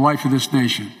and the life of this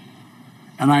nation.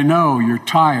 And I know you're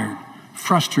tired,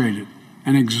 frustrated,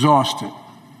 and exhausted.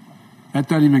 That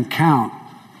doesn't even count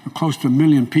the close to 1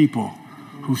 million people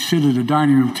who sit at a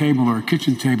dining room table or a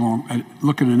kitchen table and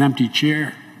look at an empty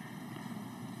chair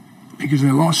because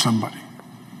they lost somebody.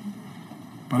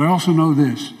 But I also know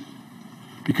this,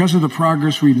 because of the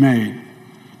progress we've made,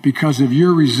 because of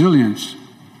your resilience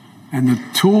and the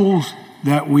tools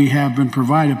that we have been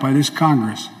provided by this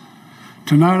Congress,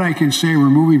 tonight I can say we're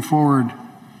moving forward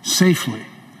safely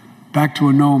back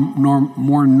to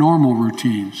more normal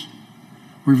routines.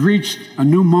 We've reached a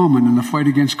new moment in the fight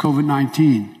against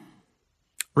COVID-19.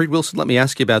 Reed Wilson, let me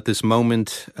ask you about this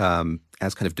moment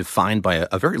as kind of defined by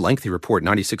a very lengthy report,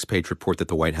 96-page report that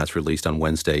the White House released on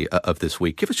Wednesday of this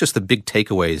week. Give us just the big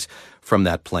takeaways from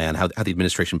that plan, how the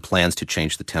administration plans to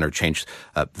change the tenor, change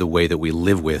the way that we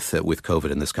live with COVID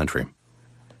in this country.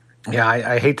 Yeah,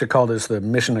 I hate to call this the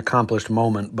mission accomplished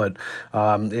moment, but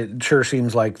it sure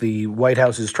seems like the White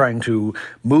House is trying to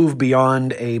move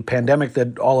beyond a pandemic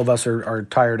that all of us are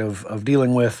tired of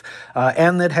dealing with,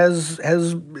 and that has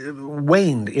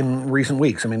waned in recent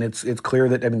weeks. I mean, it's clear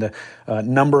that the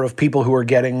number of people who are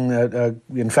getting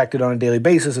infected on a daily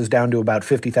basis is down to about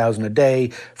 50,000 a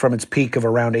day from its peak of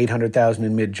around 800,000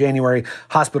 in mid-January.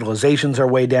 Hospitalizations are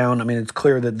way down. I mean, it's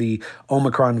clear that the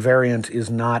Omicron variant is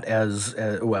not as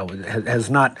has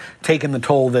not taken the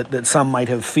toll that some might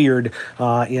have feared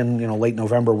in late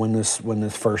November when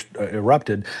this first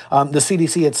erupted. The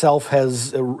CDC itself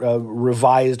has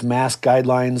revised mask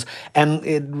guidelines, and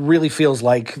it really feels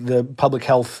like the public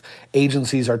health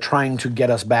agencies are trying to get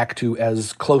us back to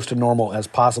as close to normal as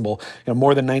possible.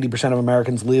 More than 90% of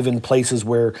Americans live in places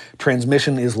where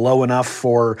transmission is low enough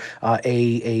for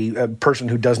a person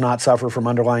who does not suffer from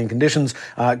underlying conditions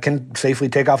can safely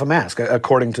take off a mask,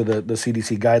 according to the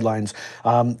CDC guidelines.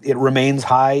 It remains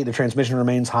high. The transmission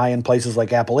remains high in places like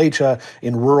Appalachia,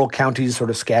 in rural counties sort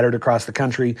of scattered across the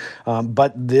country.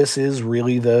 But this is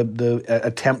really the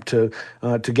attempt to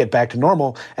get back to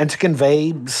normal and to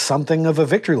convey something of a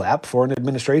victory lap for an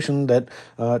administration that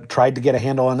tried to get a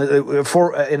handle on it,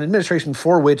 for an administration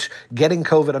for which getting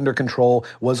COVID under control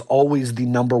was always the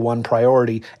number one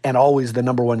priority and always the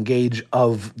number one gauge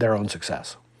of their own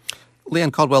success.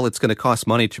 Leanne Caldwell, it's going to cost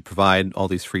money to provide all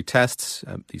these free tests,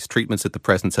 these treatments that the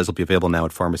president says will be available now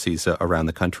at pharmacies around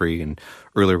the country. And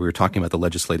earlier we were talking about the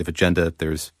legislative agenda.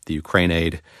 There's the Ukraine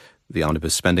aid, the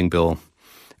omnibus spending bill.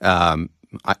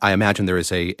 I imagine there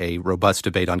is a robust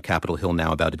debate on Capitol Hill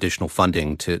now about additional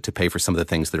funding to pay for some of the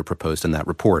things that are proposed in that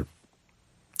report.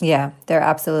 Yeah, there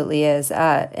absolutely is.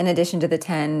 In addition to the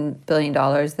 $10 billion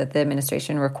that the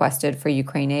administration requested for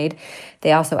Ukraine aid,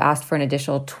 they also asked for an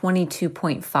additional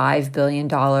 $22.5 billion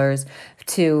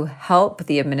to help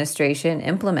the administration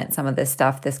implement some of this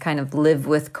stuff, this kind of live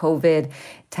with COVID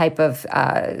type of,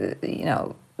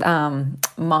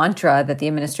 mantra that the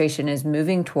administration is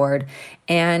moving toward.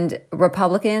 And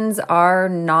Republicans are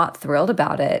not thrilled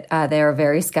about it. They are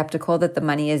very skeptical that the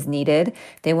money is needed.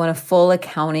 They want a full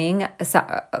accounting.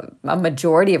 A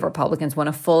majority of Republicans want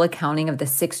a full accounting of the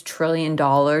 $6 trillion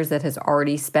that has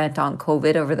already spent on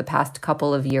COVID over the past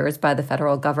couple of years by the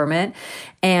federal government.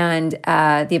 And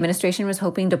the administration was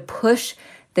hoping to push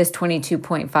this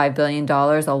 $22.5 billion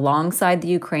alongside the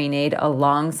Ukraine aid,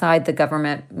 alongside the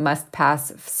government must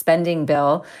pass spending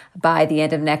bill by the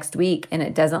end of next week. And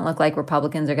it doesn't look like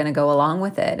Republicans are going to go along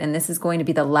with it. And this is going to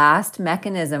be the last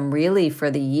mechanism really for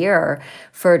the year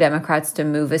for Democrats to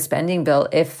move a spending bill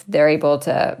if they're able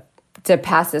to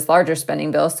pass this larger spending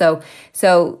bill. So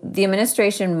the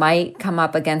administration might come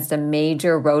up against a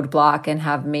major roadblock and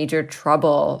have major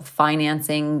trouble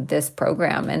financing this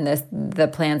program and the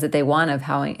plans that they want of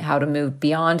how to move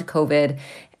beyond COVID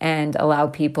and allow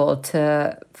people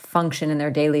to function in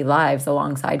their daily lives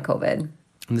alongside COVID.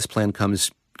 And this plan comes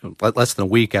less than a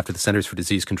week after the Centers for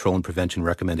Disease Control and Prevention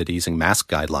recommended easing mask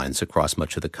guidelines across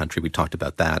much of the country. We talked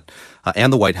about that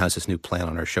and the White House's new plan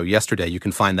on our show yesterday. You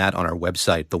can find that on our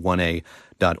website,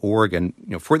 the1a.org. And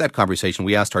for that conversation,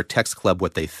 we asked our text club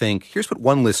what they think. Here's what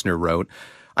one listener wrote.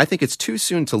 I think it's too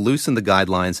soon to loosen the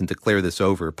guidelines and declare this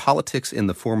over. Politics in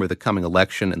the form of the coming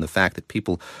election and the fact that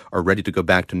people are ready to go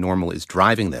back to normal is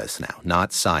driving this now,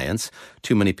 not science.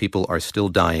 Too many people are still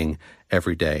dying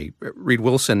every day. Reed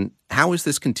Wilson, how is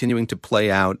this continuing to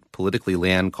play out politically?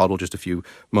 Leanne Caldwell just a few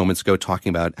moments ago talking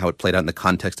about how it played out in the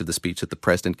context of the speech that the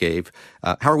president gave.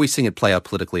 How are we seeing it play out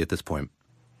politically at this point?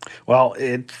 Well,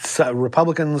 it's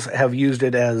Republicans have used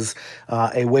it as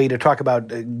a way to talk about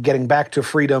getting back to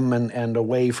freedom and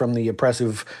away from the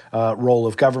oppressive role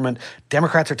of government.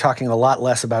 Democrats are talking a lot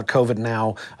less about COVID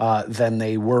now than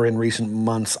they were in recent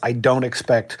months. I don't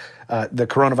expect the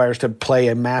coronavirus to play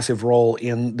a massive role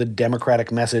in the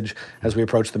Democratic message as we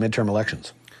approach the midterm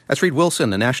elections. That's Reed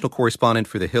Wilson, a national correspondent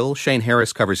for The Hill. Shane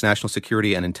Harris covers national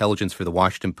security and intelligence for The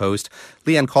Washington Post.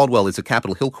 Leanne Caldwell is a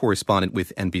Capitol Hill correspondent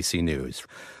with NBC News.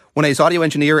 1A's audio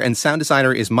engineer and sound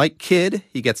designer is Mike Kidd.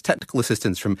 He gets technical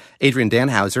assistance from Adrian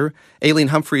Danhauser. Aileen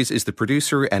Humphreys is the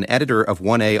producer and editor of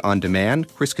 1A On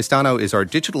Demand. Chris Castano is our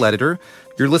digital editor.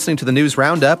 You're listening to the News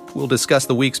Roundup. We'll discuss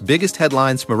the week's biggest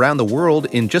headlines from around the world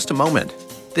in just a moment.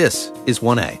 This is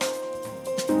 1A.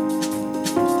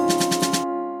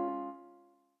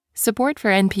 Support for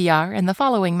NPR and the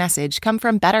following message come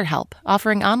from BetterHelp,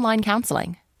 offering online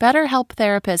counseling. BetterHelp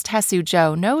therapist Hesu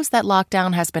Joe knows that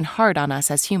lockdown has been hard on us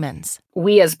as humans.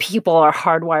 We as people are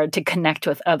hardwired to connect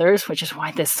with others, which is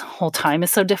why this whole time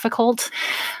is so difficult.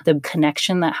 The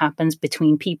connection that happens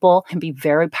between people can be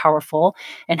very powerful,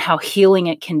 and how healing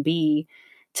it can be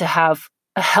to have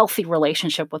a healthy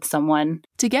relationship with someone.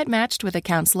 To get matched with a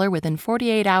counselor within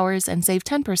 48 hours and save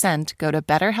 10%, go to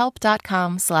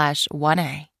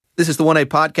betterhelp.com/1A. This is the 1A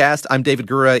podcast. I'm David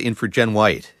Gura in for Jen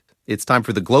White. It's time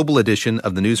for the global edition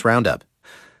of the News Roundup.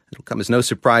 It'll come as no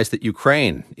surprise that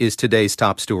Ukraine is today's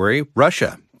top story.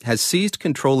 Russia has seized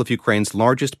control of Ukraine's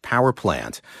largest power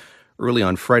plant. Early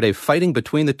on Friday, fighting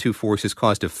between the two forces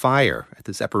caused a fire at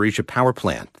the Zaporizhzhia power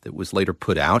plant that was later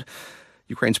put out.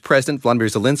 Ukraine's President Volodymyr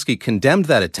Zelensky condemned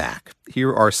that attack.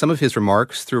 Here are some of his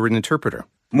remarks through an interpreter.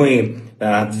 We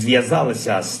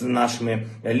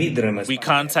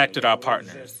contacted our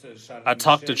partners. I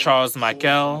talked to Charles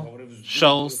Michel,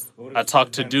 Scholz. I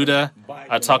talked to Duda.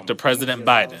 I talked to President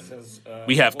Biden.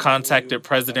 We have contacted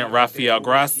President Rafael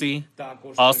Grossi,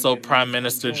 also Prime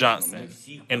Minister Johnson.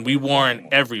 And we warn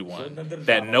everyone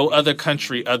that no other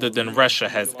country other than Russia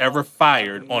has ever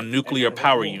fired on nuclear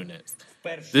power units.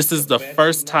 This is the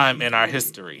first time in our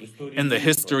history, in the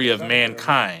history of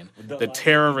mankind, the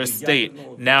terrorist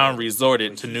state now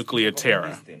resorted to nuclear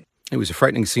terror. It was a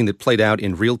frightening scene that played out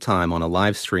in real time on a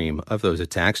live stream of those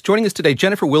attacks. Joining us today,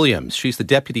 Jennifer Williams. She's the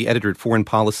deputy editor at Foreign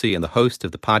Policy and the host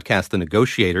of the podcast The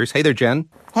Negotiators. Hey there, Jen.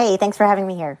 Hey, thanks for having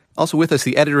me here. Also with us,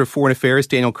 the editor of Foreign Affairs,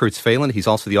 Daniel Kurtz-Phelan. He's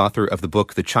also the author of the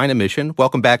book The China Mission.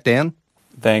 Welcome back, Dan.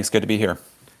 Thanks. Good to be here.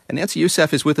 And Nancy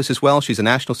Youssef is with us as well. She's a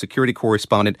national security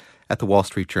correspondent at the Wall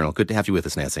Street Journal. Good to have you with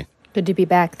us, Nancy. Good to be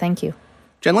back. Thank you.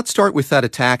 Jen, let's start with that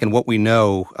attack and what we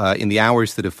know in the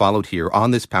hours that have followed here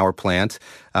on this power plant.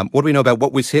 What do we know about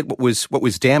what was hit, what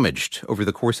was damaged over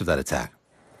the course of that attack?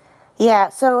 Yeah,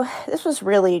 so this was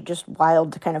really just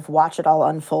wild to kind of watch it all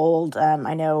unfold.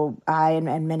 I know I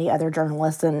and many other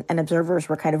journalists and observers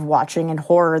were kind of watching in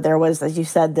horror. There was, as you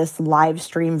said, this live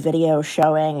stream video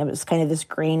showing. It was kind of this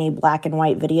grainy black and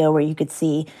white video where you could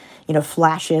see,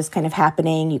 flashes kind of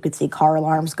happening. You could see car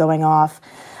alarms going off.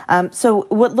 So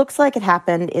what looks like it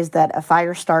happened is that a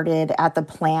fire started at the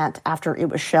plant after it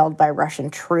was shelled by Russian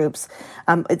troops.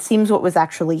 It seems what was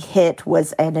actually hit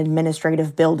was an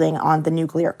administrative building on the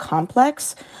nuclear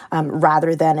complex,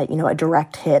 rather than a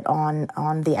direct hit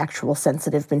on the actual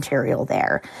sensitive material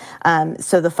there.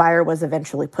 So the fire was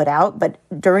eventually put out, but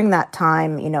during that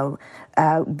time,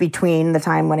 between the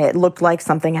time when it looked like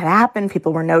something had happened,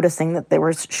 people were noticing that there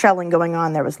was shelling going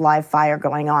on, there was live fire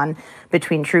going on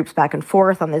between troops back and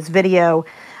forth on this video.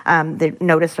 They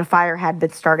noticed a fire had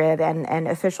been started, and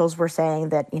officials were saying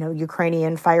that,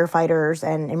 Ukrainian firefighters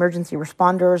and emergency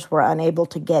responders were unable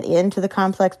to get into the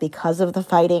complex because of the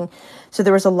fighting. So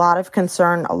there was a lot of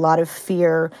concern, a lot of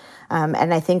fear,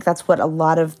 and I think that's what a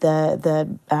lot of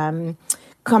the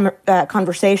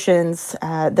conversations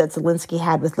that Zelensky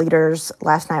had with leaders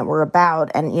last night were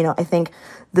about. And, I think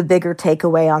the bigger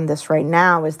takeaway on this right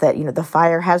now is that, the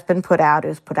fire has been put out. It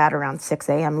was put out around 6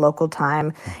 a.m. local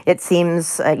time. It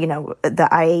seems, the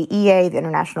IAEA, the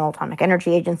International Atomic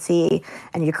Energy Agency,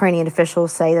 and Ukrainian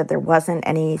officials say that there wasn't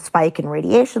any spike in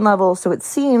radiation levels. So it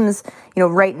seems,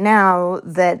 right now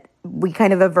that we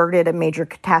kind of averted a major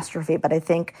catastrophe. But I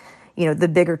think, the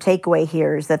bigger takeaway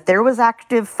here is that there was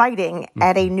active fighting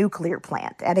at a nuclear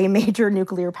plant, at a major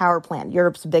nuclear power plant,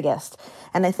 Europe's biggest.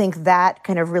 And I think that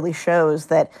kind of really shows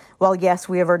that, well, yes,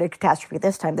 we averted catastrophe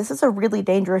this time. This is a really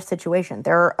dangerous situation.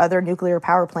 There are other nuclear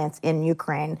power plants in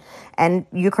Ukraine, and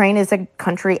Ukraine is a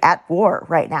country at war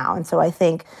right now. And so I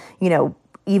think,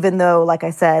 even though, like I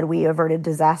said, we averted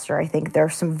disaster, I think there are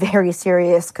some very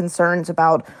serious concerns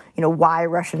about, why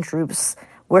Russian troops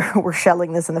were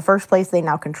shelling this in the first place. They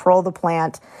now control the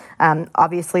plant.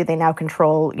 Obviously, they now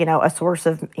control, a source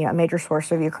of, a major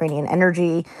source of Ukrainian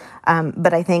energy.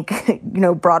 But I think,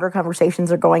 broader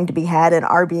conversations are going to be had and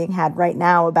are being had right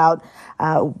now about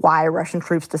why Russian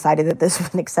troops decided that this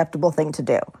was an acceptable thing to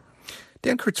do.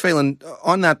 Dan Kurtzweilen,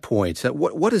 on that point,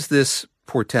 what does this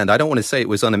portend? I don't want to say it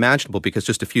was unimaginable, because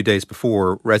just a few days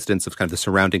before, residents of kind of the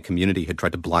surrounding community had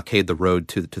tried to blockade the road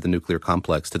to the nuclear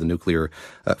complex, to the nuclear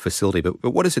facility.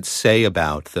 But what does it say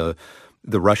about the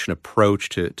Russian approach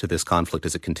to this conflict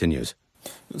as it continues?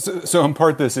 So in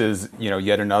part, this is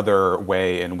yet another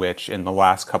way in which, in the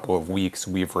last couple of weeks,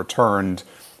 we've returned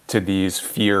to these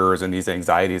fears and these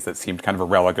anxieties that seemed kind of a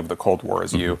relic of the Cold War.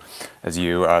 As you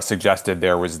suggested,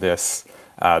 there was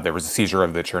a seizure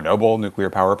of the Chernobyl nuclear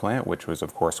power plant, which was,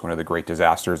 of course, one of the great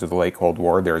disasters of the late Cold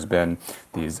War. There's been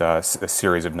a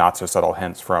series of not-so-subtle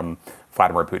hints from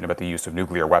Vladimir Putin about the use of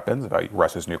nuclear weapons, about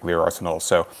Russia's nuclear arsenal.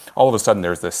 So all of a sudden,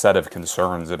 there's this set of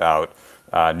concerns about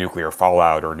nuclear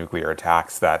fallout or nuclear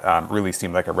attacks that really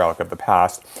seem like a relic of the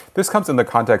past. This comes in the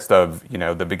context of,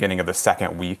 the beginning of the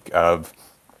second week of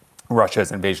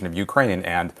Russia's invasion of Ukraine,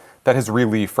 and that has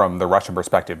really, from the Russian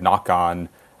perspective, not gone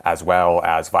as well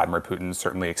as Vladimir Putin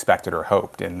certainly expected or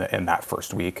hoped in that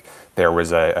first week. There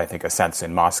was, I think, a sense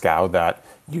in Moscow that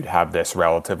you'd have this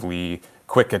relatively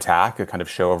quick attack, a kind of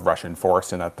show of Russian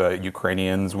force, and that the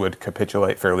Ukrainians would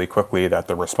capitulate fairly quickly, that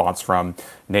the response from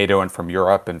NATO and from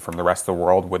Europe and from the rest of the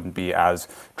world wouldn't be as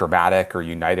dramatic or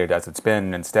united as it's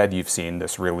been. Instead, you've seen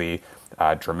this really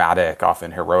dramatic,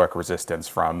 often heroic resistance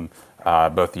from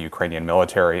both the Ukrainian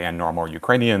military and normal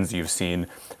Ukrainians. You've seen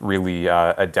really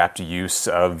adept use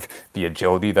of the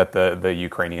agility that the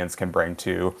Ukrainians can bring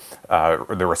to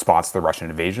the response to the Russian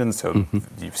invasion. So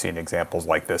you've seen examples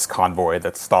like this convoy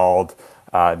that stalled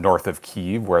north of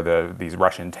Kyiv, where these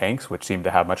Russian tanks, which seem to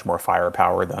have much more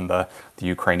firepower than the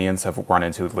Ukrainians, have run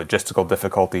into logistical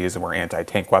difficulties, and where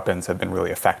anti-tank weapons have been really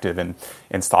effective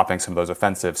in stopping some of those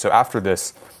offensives. So after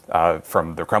this,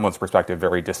 from the Kremlin's perspective,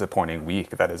 very disappointing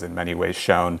week that has in many ways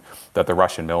shown that the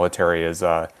Russian military is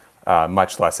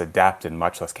much less adept and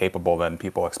much less capable than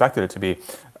people expected it to be.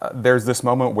 There's this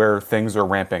moment where things are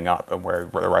ramping up, and where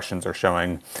the Russians are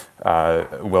showing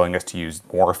willingness to use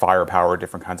more firepower,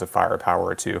 different kinds of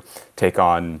firepower, to take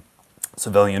on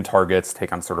civilian targets,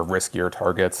 take on sort of riskier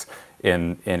targets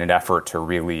in an effort to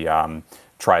really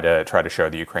try to show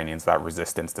the Ukrainians that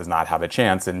resistance does not have a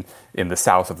chance. And in the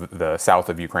south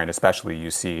of Ukraine especially,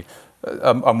 you see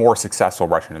a more successful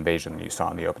Russian invasion than you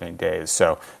saw in the opening days.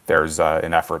 So there's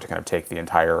an effort to kind of take the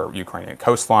entire Ukrainian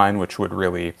coastline, which would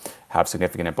really have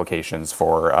significant implications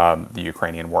for the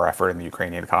Ukrainian war effort and the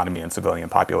Ukrainian economy and civilian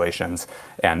populations.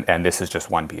 And this is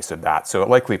just one piece of that. So it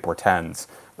likely portends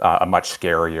a much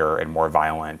scarier and more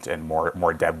violent and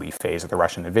more deadly phase of the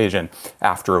Russian invasion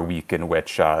after a week in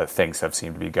which things have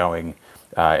seemed to be going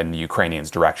in the Ukrainians'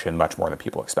 direction much more than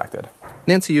people expected.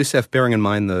 Nancy Youssef, bearing in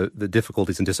mind the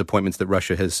difficulties and disappointments that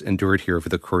Russia has endured here over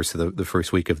the course of the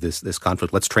first week of this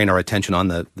conflict, let's train our attention on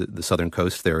the southern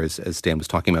coast there, as Dan was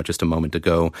talking about just a moment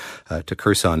ago, to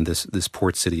Kherson, this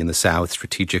port city in the south,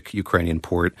 strategic Ukrainian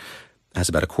port, has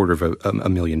about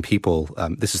 250,000 people.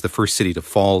 This is the first city to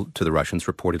fall to the Russians,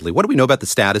 reportedly. What do we know about the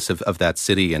status of that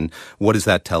city, and what does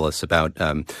that tell us about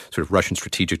sort of Russian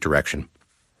strategic direction?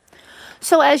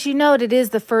 So as you note, it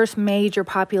is the first major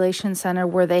population center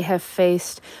where they have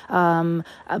faced a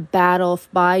battle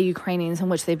by Ukrainians in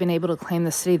which they've been able to claim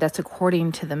the city. That's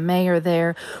according to the mayor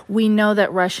there. We know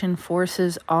that Russian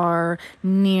forces are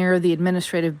near the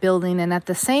administrative building, and at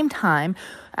the same time,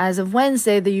 as of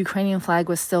Wednesday, the Ukrainian flag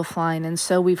was still flying. And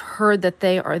so we've heard that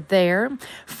they are there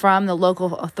from the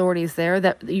local authorities there,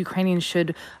 that the Ukrainians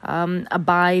should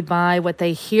abide by what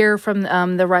they hear from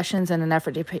the Russians in an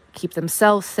effort to keep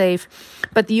themselves safe.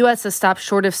 But the U.S. has stopped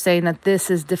short of saying that this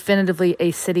is definitively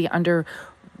a city under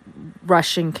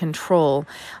Russian control.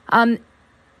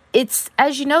 It's,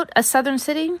 as you note, a southern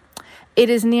city. It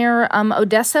is near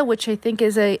Odessa, which I think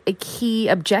is a key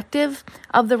objective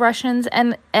of the Russians,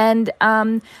 and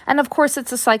of course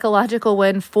it's a psychological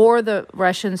win for the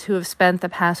Russians, who have spent the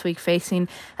past week facing,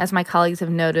 as my colleagues have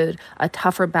noted, a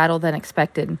tougher battle than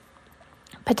expected.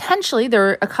 Potentially, there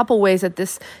are a couple ways that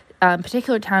this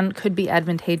particular town could be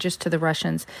advantageous to the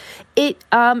Russians. It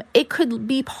could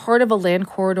be part of a land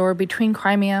corridor between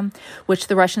Crimea, which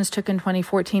the Russians took in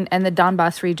 2014, and the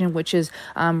Donbass region, which is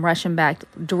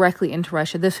Russian-backed, directly into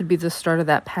Russia. This would be the start of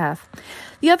that path.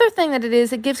 The other thing that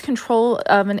it gives control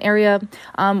of an area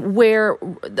where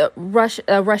the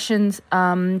Russians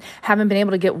haven't been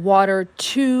able to get water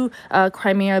to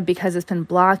Crimea because it's been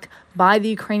blocked by the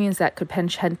Ukrainians. That could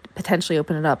potentially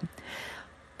open it up.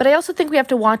 But I also think we have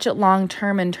to watch it long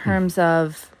term in terms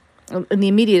of, in the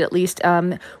immediate at least,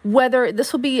 whether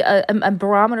this will be a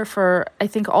barometer for, I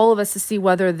think, all of us to see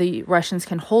whether the Russians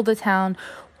can hold a town,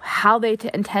 how they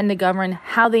intend to govern,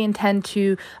 how they intend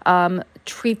to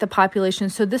treat the population.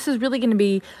 So this is really going to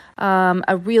be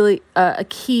a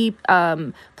key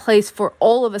place for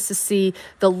all of us to see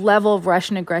the level of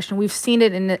Russian aggression. We've seen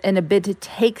it in a bid to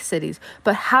take cities,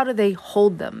 but how do they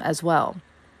hold them as well?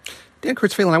 Dan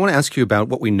Kurtz-Phelan, I want to ask you about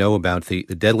what we know about the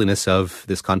deadliness of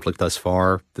this conflict thus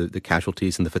far, the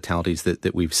casualties and the fatalities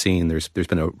that we've seen. There's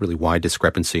been a really wide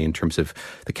discrepancy in terms of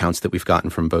the counts that we've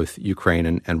gotten from both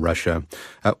Ukraine and Russia.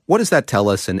 What does that tell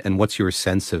us, and what's your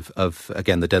sense of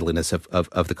again, the deadliness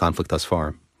of the conflict thus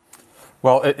far?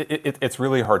 Well, it's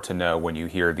really hard to know when you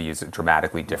hear these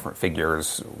dramatically different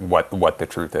figures what the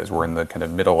truth is. We're in the kind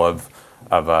of middle of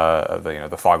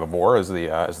the fog of war, as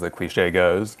the cliche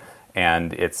goes.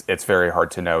 And it's very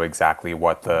hard to know exactly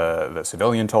what the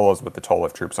civilian toll is, what the toll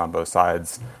of troops on both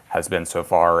sides has been so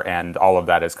far. And all of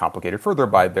that is complicated further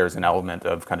by there's an element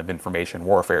of kind of information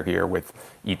warfare here, with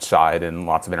each side and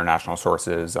lots of international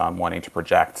sources wanting to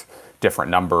project different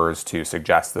numbers to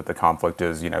suggest that the conflict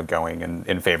is, going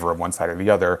in favor of one side or the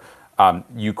other.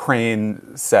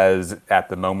 Ukraine says at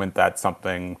the moment that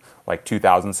something like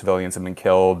 2,000 civilians have been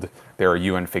killed. There are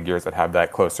UN figures that have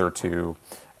that closer to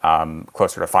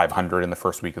 500 in the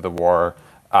first week of the war.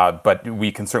 But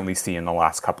we can certainly see in the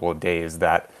last couple of days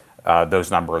that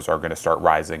those numbers are going to start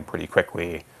rising pretty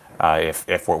quickly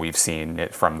if what we've seen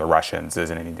from the Russians is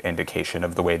an indication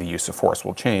of the way the use of force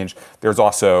will change.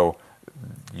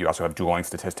 You also have dueling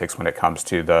statistics when it comes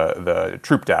to the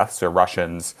troop deaths. So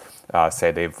Russians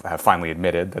say they have finally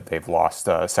admitted that they've lost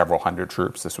several hundred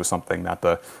troops. This was something that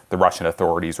the Russian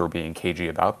authorities were being cagey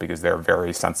about because they're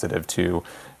very sensitive to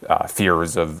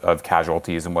fears of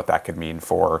casualties and what that could mean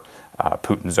for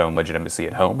Putin's own legitimacy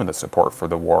at home and the support for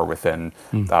the war within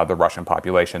the Russian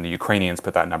population. The Ukrainians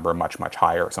put that number much, much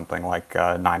higher, something like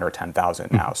 9,000 or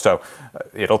 10,000 now. So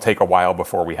it'll take a while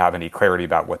before we have any clarity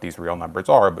about what these real numbers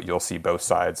are, but you'll see both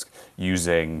sides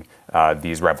using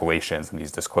these revelations and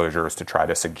these disclosures to try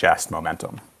to suggest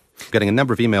momentum. Getting a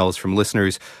number of emails from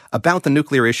listeners about the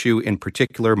nuclear issue in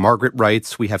particular. Margaret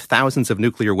writes, we have thousands of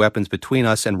nuclear weapons between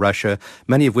us and Russia,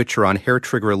 many of which are on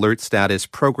hair-trigger alert status,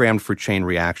 programmed for chain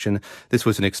reaction. This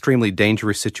was an extremely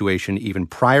dangerous situation even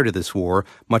prior to this war,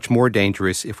 much more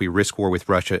dangerous if we risk war with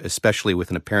Russia, especially with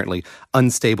an apparently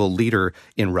unstable leader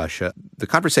in Russia. The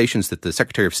conversations that the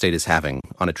Secretary of State is having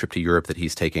on a trip to Europe that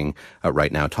he's taking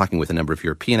right now, talking with a number of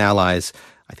European allies,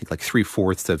 I think like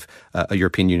 3/4 of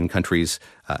European Union countries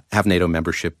have NATO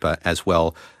membership as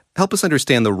well. Help us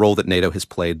understand the role that NATO has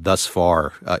played thus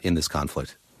far in this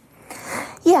conflict.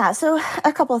 Yeah, so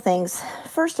a couple of things.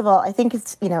 First of all, I think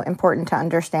it's, important to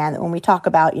understand that when we talk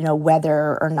about,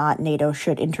 whether or not NATO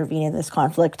should intervene in this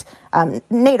conflict,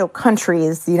 NATO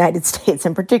countries, the United States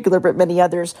in particular, but many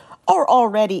others, are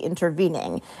already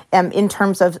intervening in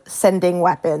terms of sending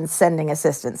weapons, sending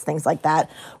assistance, things like that.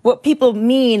 What people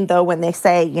mean, though, when they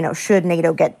say, should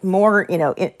NATO get more,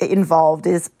 involved,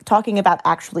 is talking about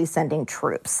actually sending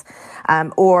troops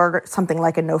or something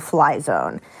like a no-fly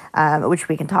zone, which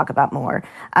we can talk about more.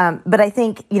 But I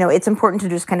think, it's important to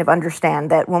just kind of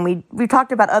understand that when we've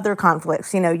talked about other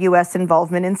conflicts, U.S.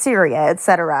 involvement in Syria, et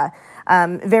cetera,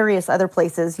 various other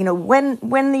places,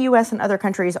 when the U.S. and other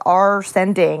countries are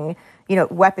sending,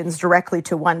 weapons directly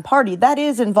to one party, that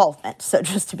is involvement. So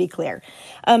just to be clear.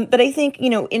 But I think,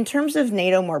 in terms of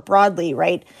NATO more broadly,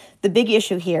 right, the big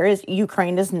issue here is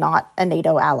Ukraine is not a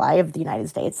NATO ally of the United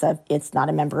States. It's not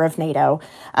a member of NATO.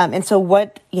 And so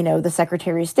what, the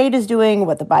Secretary of State is doing,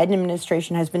 what the Biden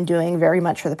administration has been doing very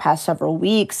much for the past several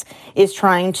weeks is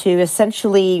trying to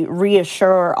essentially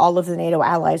reassure all of the NATO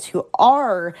allies who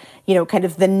are, kind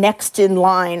of the next in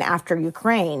line after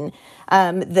Ukraine,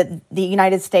 that the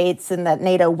United States and that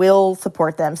NATO will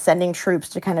support them, sending troops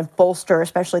to kind of bolster,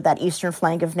 especially that eastern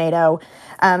flank of NATO,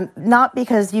 not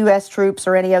because U.S. troops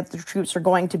or any other troops are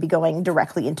going to be going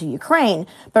directly into Ukraine,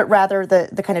 but rather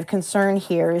the kind of concern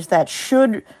here is that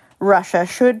should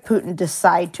Putin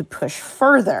decide to push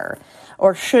further,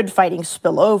 or should fighting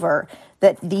spill over,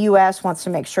 that the U.S. wants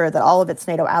to make sure that all of its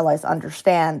NATO allies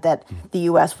understand that the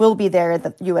U.S. will be there,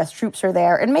 that U.S. troops are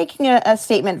there, and making a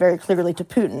statement very clearly to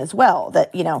Putin as well,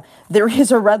 that, there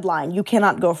is a red line. You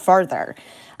cannot go farther.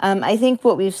 I think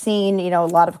what we've seen, a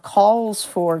lot of calls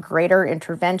for greater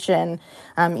intervention,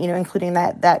 including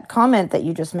that comment that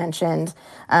you just mentioned,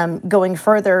 going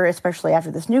further, especially after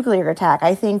this nuclear attack.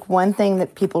 I think one thing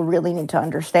that people really need to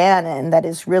understand, and that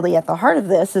is really at the heart of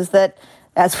this, is that,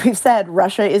 as we've said,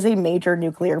 Russia is a major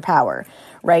nuclear power,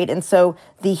 right? And so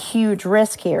the huge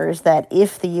risk here is that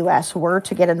if the U.S. were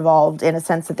to get involved in a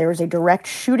sense that there was a direct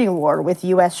shooting war with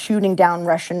U.S. shooting down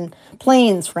Russian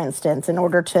planes, for instance, in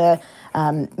order to,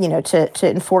 to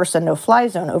enforce a no-fly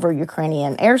zone over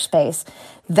Ukrainian airspace,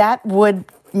 that would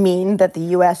mean that the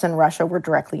U.S. and Russia were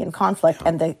directly in conflict.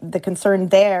 And the concern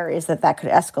there is that could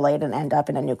escalate and end up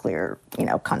in a nuclear,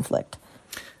 conflict.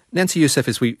 Nancy Youssef,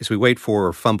 as we wait for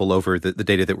or fumble over the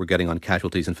data that we're getting on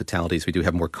casualties and fatalities, we do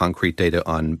have more concrete data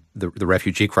on the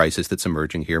refugee crisis that's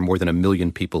emerging here. More than 1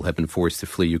 million people have been forced to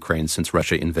flee Ukraine since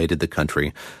Russia invaded the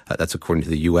country. That's according to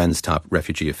the UN's top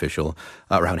refugee official.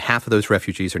 Around half of those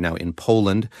refugees are now in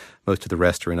Poland. Most of the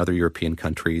rest are in other European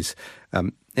countries.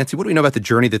 Nancy, what do we know about the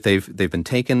journey that they've been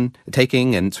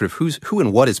taking, and sort of who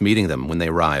and what is meeting them when they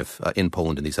arrive in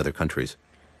Poland and these other countries?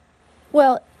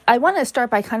 Well, I want to start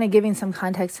by kind of giving some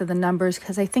context to the numbers,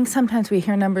 because I think sometimes we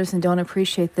hear numbers and don't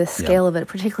appreciate the scale of it,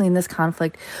 particularly in this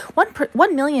conflict.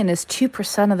 1 million is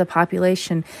 2% of the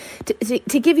population.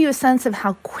 To give you a sense of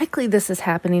how quickly this is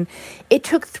happening, it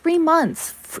took 3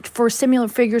 months for similar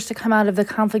figures to come out of the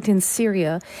conflict in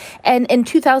Syria. And in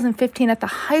 2015, at the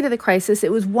height of the crisis,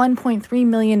 it was 1.3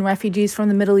 million refugees from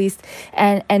the Middle East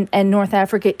and North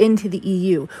Africa into the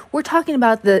EU. We're talking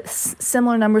about the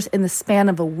similar numbers in the span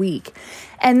of a week.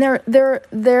 And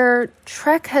their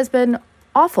trek has been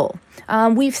awful.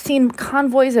 We've seen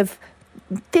convoys of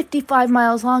 55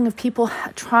 miles long of people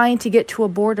trying to get to a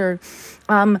border,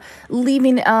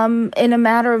 leaving in a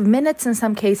matter of minutes in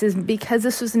some cases, because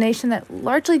this was a nation that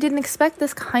largely didn't expect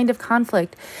this kind of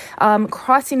conflict,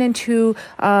 crossing into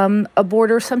a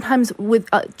border, sometimes with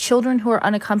children who are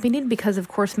unaccompanied, because of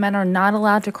course men are not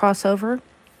allowed to cross over,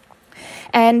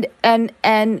 and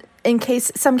in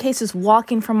some cases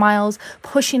walking for miles,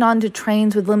 pushing onto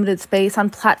trains with limited space on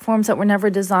platforms that were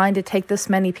never designed to take this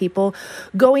many people,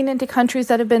 going into countries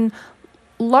that have been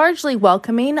largely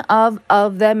welcoming of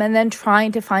them, and then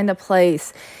trying to find a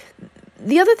place.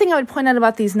 The other thing I would point out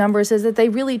about these numbers is that they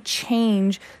really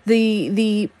change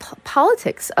the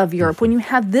politics of Europe. When you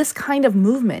have this kind of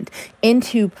movement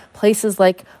into places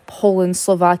like Poland,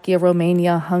 Slovakia,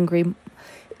 Romania, Hungary,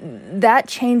 that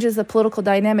changes the political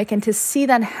dynamic. And to see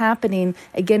that happening,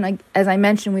 again, like, as I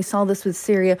mentioned, we saw this with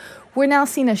Syria, we're now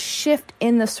seeing a shift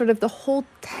in the sort of the whole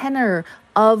tenor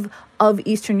of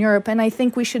Eastern Europe. And I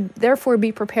think we should therefore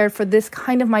be prepared for this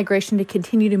kind of migration to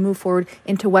continue to move forward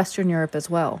into Western Europe as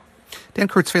well. Dan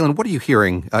Kurtz-Phelan, what are you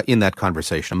hearing in that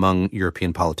conversation among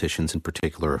European politicians in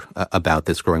particular about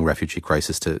this growing refugee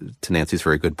crisis? To Nancy's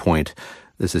very good point,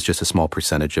 this is just a small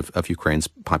percentage of Ukraine's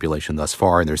population thus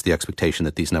far, and there's the expectation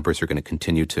that these numbers are going to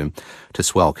continue to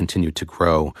swell, continue to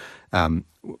grow.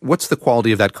 What's the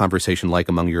quality of that conversation like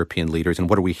among European leaders, and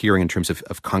what are we hearing in terms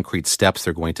of concrete steps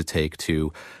they're going to take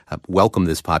to welcome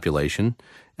this population,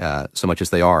 so much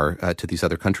as they are, to these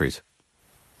other countries?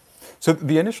 So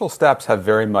the initial steps have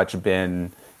very much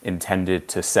been intended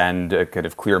to send a kind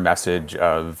of clear message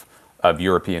of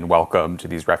European welcome to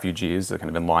these refugees, kind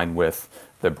of in line with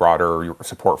the broader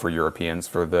support for Europeans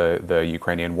for the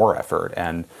Ukrainian war effort.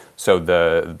 And so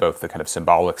both the kind of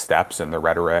symbolic steps and the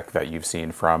rhetoric that you've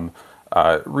seen from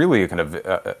really kind of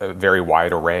a very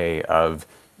wide array of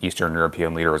Eastern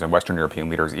European leaders and Western European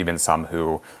leaders, even some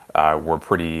who were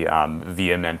pretty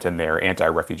vehement in their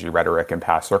anti-refugee rhetoric in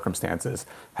past circumstances,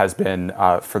 has been,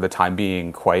 for the time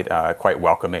being, quite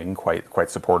welcoming, quite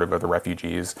supportive of the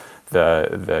refugees.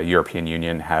 The European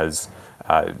Union has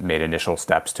made initial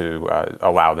steps to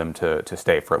allow them to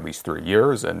stay for at least 3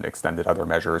 years, and extended other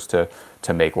measures to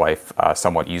make life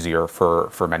somewhat easier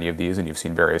for many of these. And you've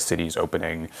seen various cities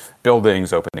opening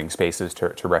buildings, opening spaces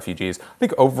to refugees. I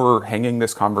think overhanging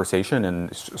this conversation,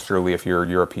 and surely if you're a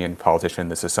European politician,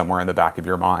 this is somewhere in the back of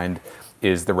your mind,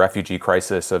 is the refugee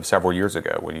crisis of several years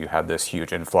ago, when you had this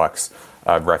huge influx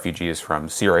of refugees from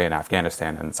Syria and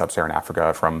Afghanistan and sub-Saharan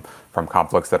Africa from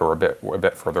conflicts that were a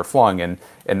bit further flung. And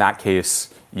in that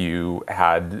case, you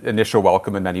had initial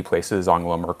welcome in many places.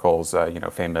 Angela Merkel's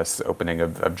famous opening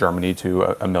of Germany to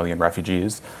a million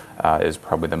refugees is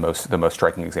probably the most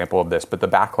striking example of this. But the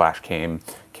backlash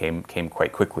came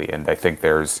quite quickly, and I think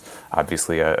there's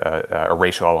obviously a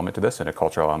racial element to this and a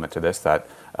cultural element to this that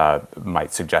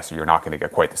might suggest that you're not going to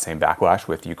get quite the same backlash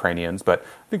with Ukrainians. But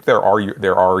I think there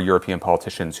are European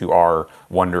politicians who are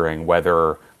wondering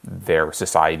whether their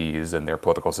societies and their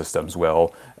political systems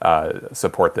will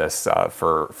support this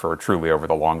for truly over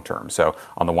the long term. So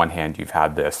on the one hand, you've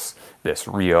had this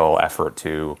real effort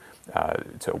to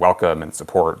welcome and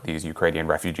support these Ukrainian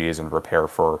refugees and prepare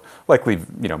for likely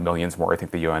millions more. I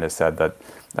think the UN has said that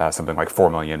something like 4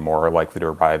 million more are likely to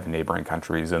arrive in neighboring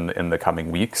countries in the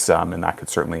coming weeks, and that could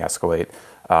certainly escalate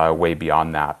way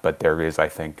beyond that. But there is, I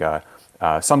think,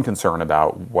 some concern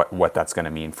about what that's going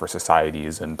to mean for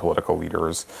societies and political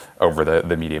leaders over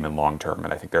the medium and long term,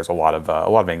 and I think there's a lot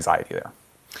of anxiety there.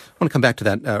 I want to come back to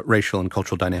that racial and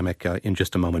cultural dynamic in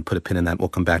just a moment, put a pin in that. We'll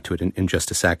come back to it in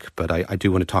just a sec. But I do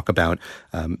want to talk about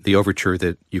the overture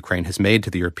that Ukraine has made to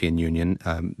the European Union.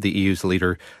 The EU's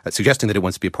leader suggesting that it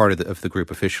wants to be a part of the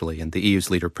group officially. And the EU's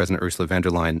leader, President Ursula von der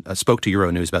Leyen, spoke to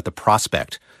Euronews about the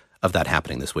prospect of that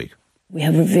happening this week. We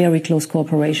have a very close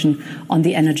cooperation on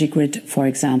the energy grid, for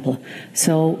example.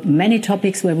 So many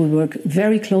topics where we work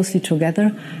very closely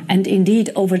together. And indeed,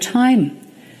 over time,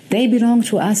 they belong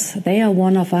to us, they are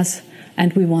one of us,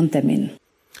 and we want them in.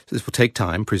 So this will take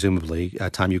time, presumably,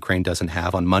 time Ukraine doesn't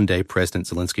have. On Monday, President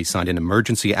Zelensky signed an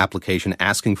emergency application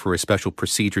asking for a special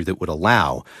procedure that would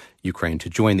allow Ukraine to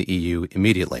join the EU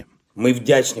immediately. We're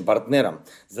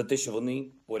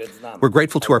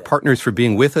grateful to our partners for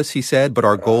being with us, he said, but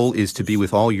our goal is to be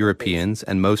with all Europeans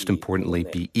and, most importantly,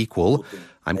 be equal.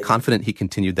 I'm confident, he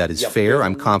continued, that is fair.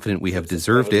 I'm confident we have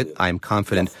deserved it. I am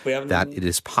confident that it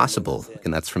is possible.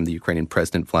 And that's from the Ukrainian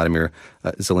President Vladimir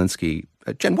Zelensky.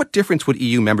 Jen, what difference would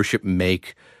EU membership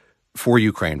make for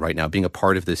Ukraine right now, being a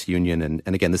part of this union?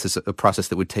 And again, this is a process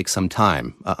that would take some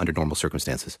time under normal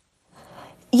circumstances.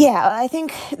 Yeah, I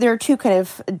think there are two kind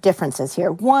of differences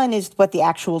here. One is what the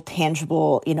actual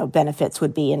tangible, benefits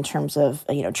would be in terms of,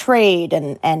 trade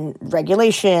and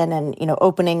regulation and,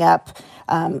 opening up,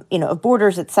 of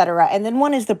borders, et cetera. And then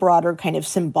one is the broader kind of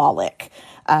symbolic,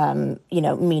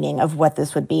 meaning of what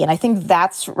this would be. And I think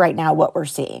that's right now what we're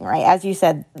seeing, right? As you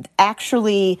said,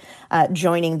 actually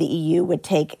joining the EU would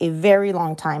take a very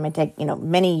long time. It'd take,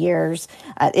 many years.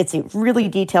 It's a really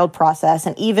detailed process.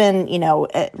 And even,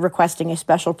 requesting a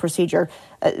special procedure,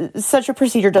 such a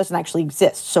procedure doesn't actually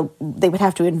exist. So they would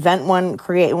have to invent one,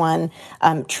 create one.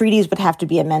 Treaties would have to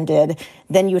be amended.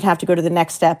 Then you would have to go to the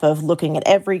next step of looking at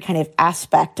every kind of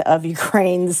aspect of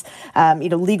Ukraine's,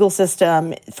 legal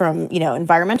system, from,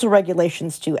 environmental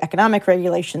regulations to economic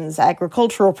regulations,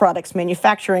 agricultural products,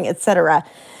 manufacturing, et cetera.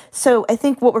 So I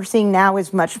think what we're seeing now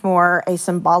is much more a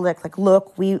symbolic,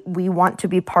 look, we want to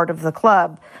be part of the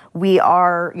club. We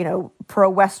are,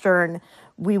 pro-Western.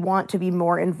 We want to be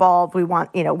more involved.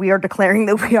 We are declaring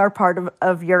that we are part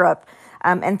of Europe.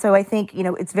 And so I think,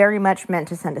 it's very much meant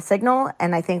to send a signal.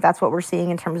 And I think that's what we're seeing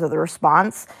in terms of the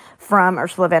response from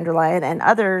Ursula von der Leyen and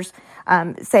others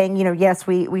saying, yes,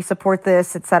 we support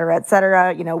this, et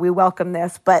cetera, we welcome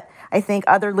this. But I think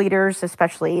other leaders,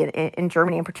 especially in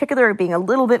Germany in particular, are being a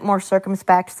little bit more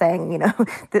circumspect, saying,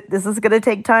 this is going to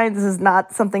take time. This is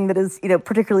not something that is,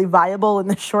 particularly viable in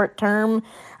the short term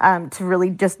to really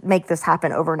just make this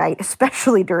happen overnight,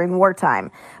 especially during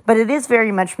wartime. But it is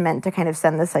very much meant to kind of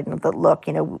send the signal that, look,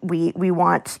 we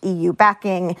want EU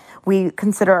backing. We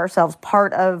consider ourselves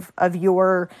part of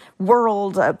your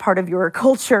world, part of your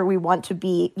culture. We want to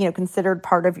be, considered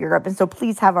part of Europe. And so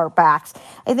please have our backs.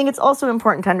 I think it's also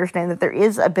important to understand that there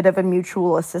is a bit of a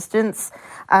mutual assistance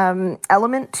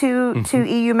element to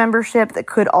EU membership that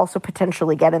could also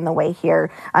potentially get in the way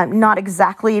here. Not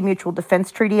exactly a mutual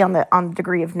defense treaty on the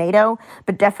degree of NATO,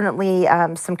 but definitely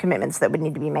some commitments that would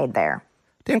need to be made there.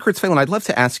 Dan Kurtz-Phelan, I'd love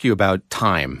to ask you about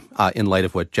time in light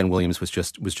of what Jen Williams was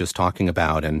just talking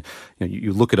about. And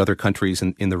you look at other countries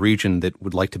in the region that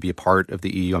would like to be a part of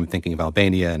the EU. I'm thinking of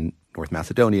Albania and North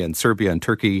Macedonia and Serbia and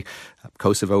Turkey,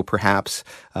 Kosovo perhaps.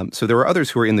 So there are others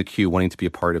who are in the queue wanting to be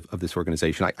a part of this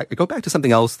organization. I go back to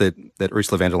something else that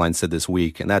Ursula von der Leyen said this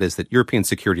week, and that is that European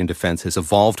security and defense has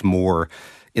evolved more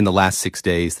in the last 6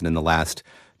 days than in the last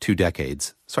 2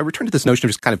 decades. So I return to this notion of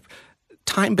just kind of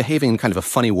time behaving in kind of a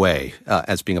funny way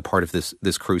as being a part of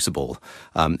this crucible.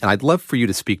 And I'd love for you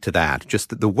to speak to that,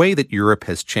 just the way that Europe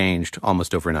has changed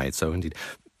almost overnight. So indeed,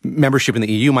 membership in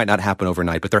the EU might not happen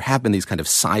overnight, but there have been these kind of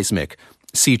seismic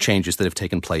sea changes that have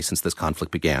taken place since this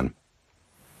conflict began.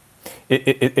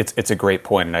 It's a great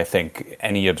point, and I think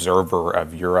any observer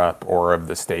of Europe or of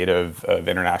the state of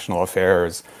international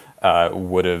affairs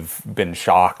would have been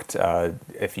shocked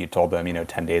if you told them,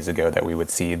 10 days ago that we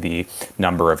would see the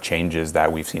number of changes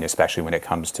that we've seen, especially when it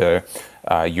comes to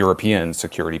European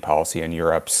security policy and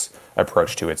Europe's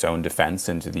approach to its own defense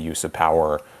and to the use of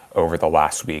power over the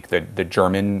last week. The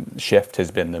German shift has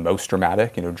been the most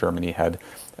dramatic. Germany had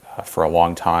for a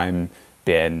long time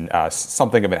been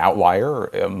something of an outlier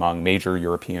among major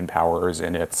European powers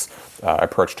in its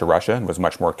approach to Russia, and was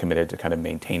much more committed to kind of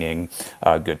maintaining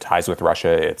good ties with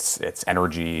Russia. Its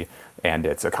energy and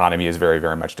its economy is very,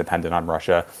 very much dependent on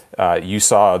Russia. You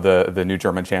saw the new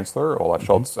German Chancellor, Olaf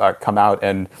Scholz, come out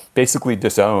and basically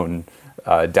disown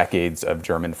decades of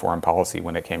German foreign policy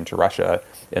when it came to Russia.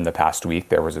 In the past week,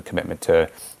 there was a commitment to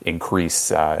increase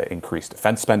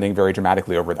defense spending very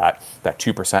dramatically over that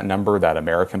 2% number that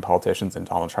American politicians and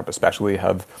Donald Trump especially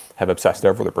have obsessed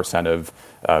over, the percent of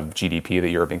GDP that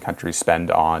European countries spend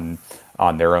on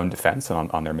their own defense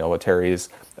and on their militaries.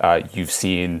 You've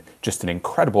seen just an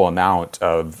incredible amount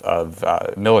of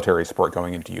military support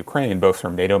going into Ukraine, both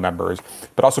from NATO members,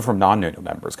 but also from non-NATO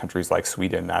members, countries like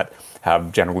Sweden that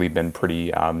have generally been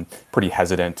pretty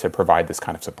hesitant to provide this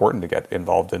kind of support and to get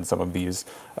involved in some of these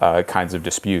kinds of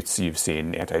disputes. You've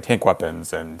seen anti-tank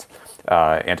weapons and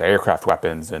anti-aircraft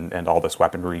weapons and all this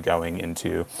weaponry going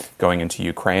into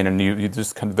Ukraine, and you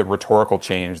just kind of the rhetorical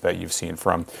change that you've seen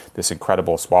from this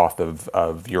incredible swath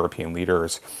of European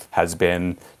leaders has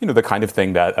been, the kind of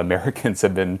thing that Americans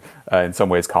have been in some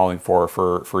ways calling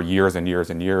for years and years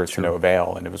and years to no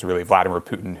avail. And it was really Vladimir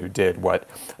Putin who did what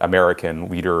American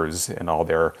leaders in all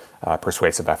their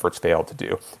persuasive efforts failed to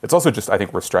do. It's also just, I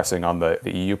think we're stressing on the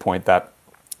EU point that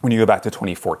when you go back to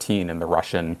 2014 and the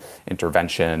Russian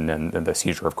intervention and the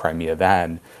seizure of Crimea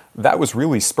then, that was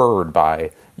really spurred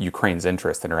by Ukraine's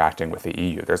interest interacting with the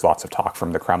EU. There's lots of talk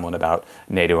from the Kremlin about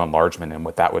NATO enlargement and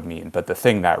what that would mean. But the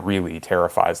thing that really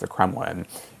terrifies the Kremlin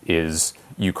is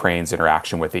Ukraine's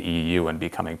interaction with the EU and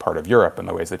becoming part of Europe in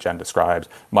the ways that Jen described,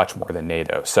 much more than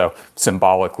NATO. So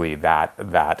symbolically,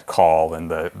 that call and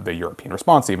the European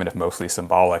response, even if mostly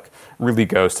symbolic, really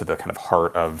goes to the kind of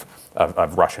heart of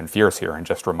Russian fears here and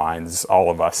just reminds all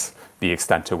of us the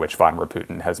extent to which Vladimir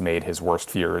Putin has made his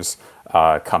worst fears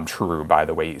come true by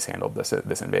the way he's handled this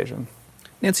invasion.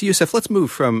 Nancy Youssef, let's move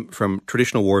from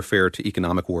traditional warfare to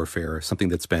economic warfare, something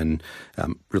that's been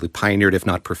really pioneered, if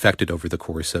not perfected, over the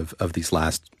course of these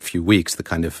last few weeks, the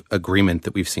kind of agreement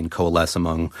that we've seen coalesce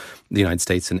among the United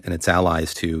States and its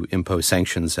allies to impose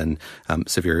sanctions and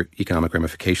severe economic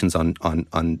ramifications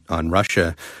on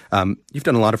Russia. You've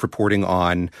done a lot of reporting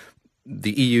on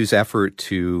the EU's effort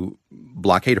to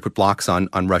blockade or put blocks on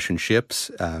Russian ships.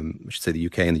 I should say the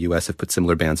UK and the US have put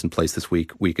similar bans in place this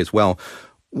week as well.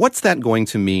 What's that going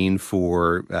to mean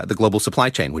for the global supply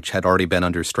chain, which had already been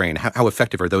under strain? How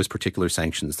effective are those particular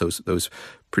sanctions, those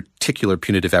particular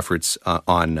punitive efforts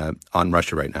on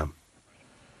Russia right now?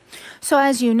 So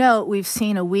as you know, we've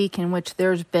seen a week in which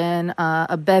there's been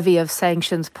a bevy of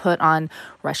sanctions put on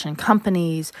Russian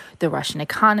companies, the Russian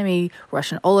economy,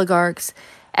 Russian oligarchs.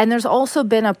 And there's also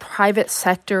been a private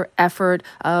sector effort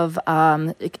of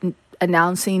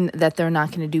announcing that they're not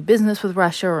going to do business with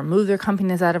Russia or move their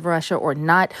companies out of Russia or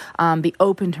not be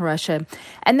open to Russia.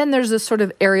 And then there's this sort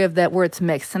of area of that where it's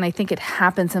mixed. And I think it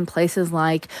happens in places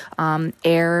like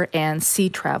air and sea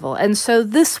travel. And so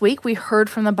this week we heard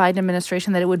from the Biden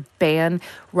administration that it would ban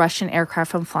Russian aircraft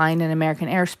from flying in American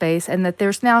airspace and that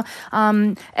there's now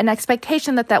an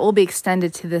expectation that that will be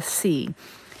extended to the sea.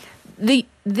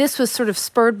 This was sort of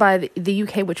spurred by the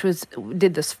UK, which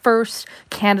did this first.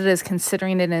 Canada is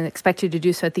considering it and expected to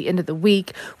do so at the end of the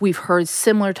week. We've heard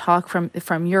similar talk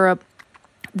from Europe.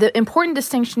 The important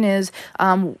distinction is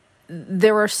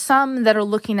there are some that are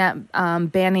looking at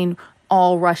banning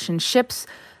all Russian ships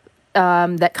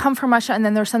that come from Russia, and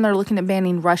then there are some that are looking at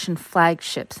banning Russian flag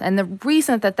ships. And the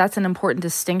reason that that's an important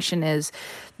distinction is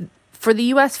for the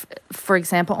U.S., for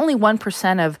example, only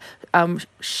 1% of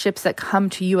ships that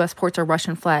come to U.S. ports are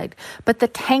Russian flagged. But the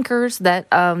tankers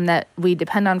that we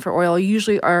depend on for oil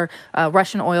usually are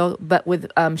Russian oil, but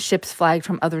with ships flagged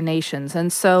from other nations.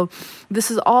 And so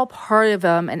this is all part of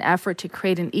an effort to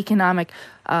create an economic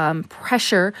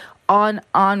pressure on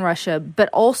Russia, but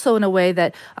also in a way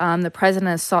that the president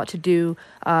has sought to do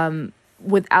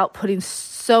without putting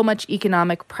so much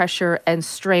economic pressure and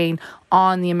strain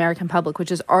on the American public,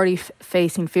 which is already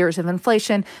facing fears of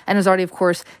inflation and has already, of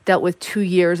course, dealt with 2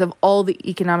 years of all the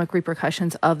economic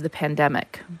repercussions of the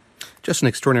pandemic. Just an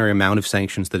extraordinary amount of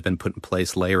sanctions that have been put in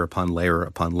place layer upon layer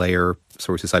upon layer.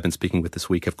 Sources I've been speaking with this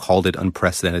week have called it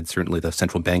unprecedented. Certainly the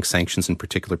central bank sanctions in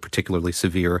particular, particularly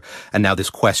severe. And now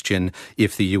this question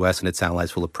if the U.S. and its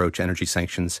allies will approach energy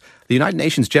sanctions. The United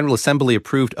Nations General Assembly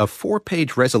approved a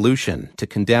 4-page resolution to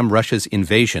condemn Russia's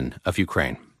invasion of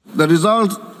Ukraine. The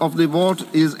result of the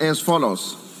vote is as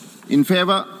follows. In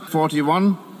favor,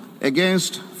 41.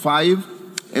 Against, 5.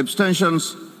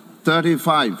 Abstentions,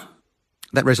 35.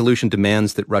 That resolution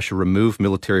demands that Russia remove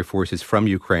military forces from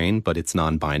Ukraine, but it's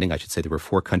non-binding. I should say there were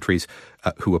 4 countries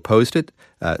who opposed it.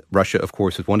 Russia, of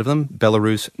course, was one of them.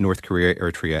 Belarus, North Korea,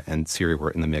 Eritrea, and Syria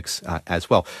were in the mix as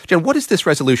well. Jen, what does this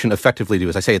resolution effectively do?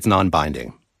 As I say, it's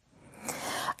non-binding.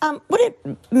 What it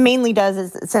mainly does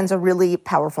is it sends a really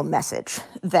powerful message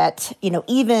that,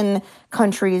 even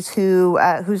countries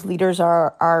whose leaders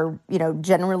are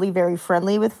generally very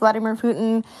friendly with Vladimir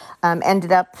Putin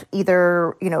ended up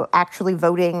either, actually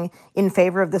voting in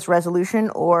favor of this resolution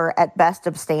or at best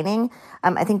abstaining.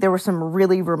 I think there were some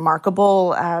really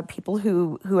remarkable people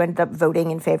who ended up voting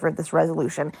in favor of this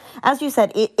resolution. As you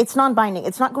said, it's non-binding.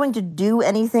 It's not going to do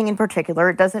anything in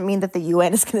particular. It doesn't mean that the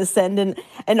UN is going to send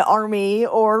an army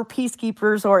or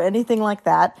peacekeepers or anything like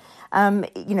that.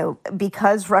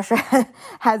 Because Russia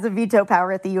has a veto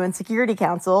power at the UN Security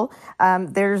Council,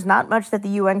 there's not much that the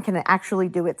UN can actually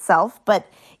do itself, but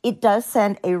it does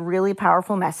send a really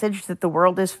powerful message that the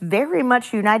world is very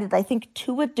much united, I think,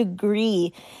 to a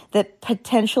degree that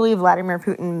potentially Vladimir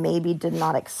Putin maybe did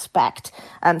not expect.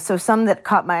 So some that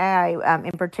caught my eye,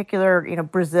 in particular,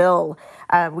 Brazil.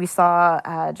 We saw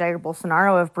Jair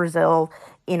Bolsonaro of Brazil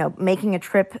making a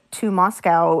trip to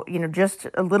Moscow, just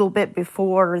a little bit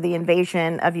before the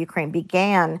invasion of Ukraine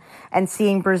began, and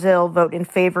seeing Brazil vote in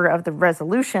favor of the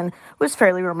resolution was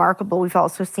fairly remarkable. We've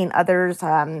also seen others,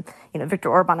 Viktor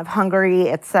Orban of Hungary,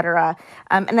 et cetera.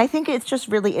 And I think it's just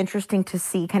really interesting to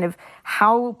see kind of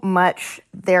how much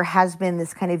there has been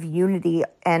this kind of unity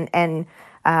and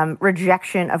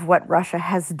rejection of what Russia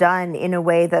has done in a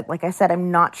way that, like I said,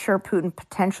 I'm not sure Putin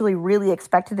potentially really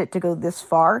expected it to go this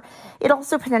far. It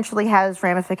also potentially has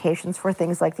ramifications for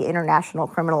things like the International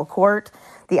Criminal Court.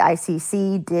 The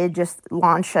ICC did just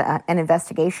launch an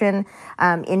investigation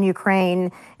in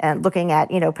Ukraine, looking at,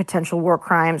 potential war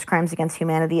crimes, crimes against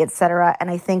humanity, et cetera. And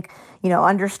I think,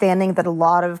 understanding that a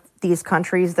lot of these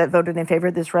countries that voted in favor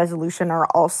of this resolution are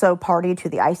also party to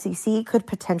the ICC could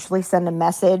potentially send a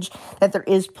message that there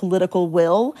is political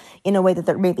will in a way that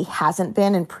there maybe hasn't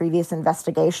been in previous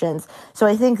investigations. So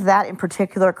I think that in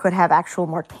particular could have actual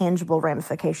more tangible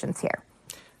ramifications here.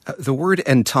 The word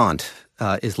entente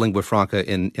is lingua franca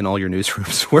in all your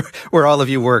newsrooms where all of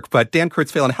you work. But Dan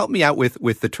Kurzweil, help me out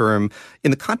with the term in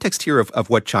the context here of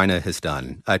what China has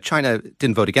done. China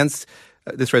didn't vote against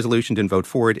this resolution, didn't vote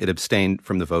for it. It abstained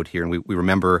from the vote here. And we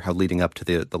remember how leading up to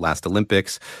the last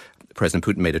Olympics, President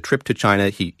Putin made a trip to China.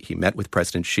 He met with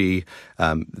President Xi.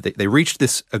 They reached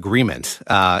this agreement.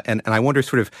 And I wonder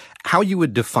sort of how you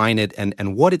would define it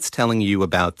and what it's telling you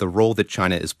about the role that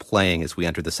China is playing as we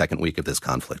enter the second week of this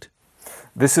conflict.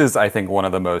 This is, I think, one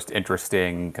of the most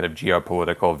interesting kind of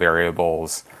geopolitical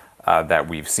variables that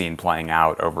we've seen playing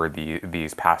out over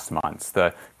these past months.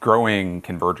 The growing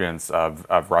convergence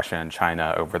of Russia and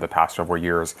China over the past several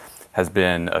years has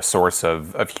been a source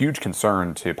of huge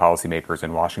concern to policymakers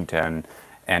in Washington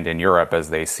and in Europe as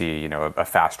they see, a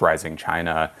fast rising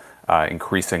China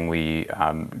increasingly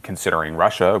considering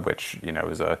Russia, which,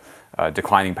 is a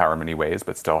declining power in many ways,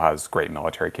 but still has great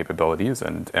military capabilities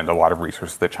and a lot of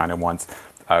resources that China wants.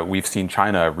 We've seen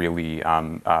China really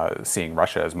seeing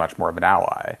Russia as much more of an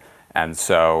ally. And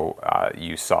so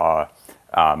you saw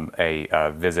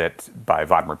a visit by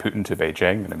Vladimir Putin to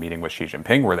Beijing and a meeting with Xi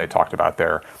Jinping where they talked about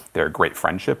their great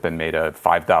friendship and made a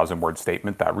 5,000-word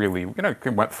statement that really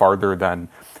went farther than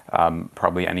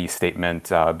probably any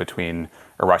statement between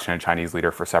a Russian and Chinese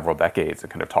leader for several decades,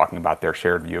 and kind of talking about their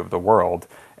shared view of the world.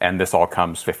 And this all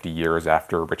comes 50 years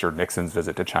after Richard Nixon's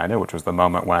visit to China, which was the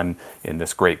moment when, in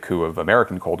this great coup of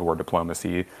American Cold War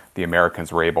diplomacy, the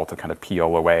Americans were able to kind of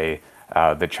peel away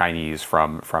the Chinese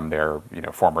from their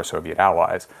former Soviet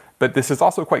allies. But this is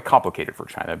also quite complicated for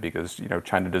China because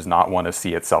China does not want to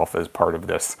see itself as part of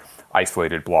this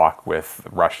isolated bloc with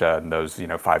Russia and those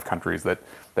 5 countries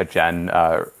that Jen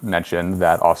mentioned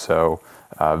that also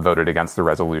voted against the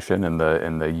resolution in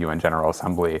the UN General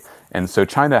Assembly. And so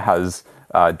China has,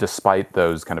 despite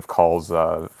those kind of calls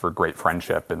for great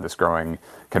friendship and this growing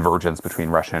convergence between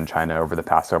Russia and China over the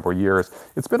past several years,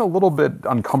 it's been a little bit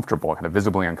uncomfortable, kind of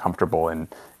visibly uncomfortable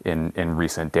in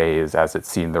recent days as it's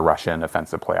seen the Russian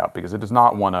offensive play out, because it does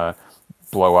not want to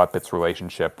blow up its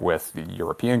relationship with the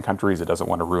European countries. It doesn't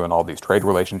want to ruin all these trade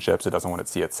relationships. It doesn't want to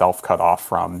see itself cut off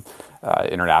from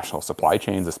international supply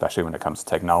chains, especially when it comes to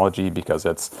technology, because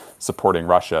it's supporting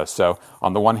Russia. So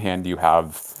on the one hand, you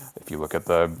have, if you look at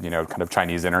the kind of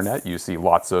Chinese internet, you see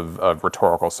lots of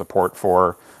rhetorical support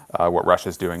for what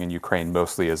Russia's doing in Ukraine,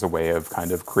 mostly as a way of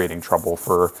kind of creating trouble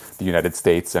for the United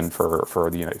States and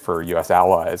for U.S.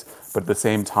 allies. But at the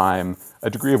same time, a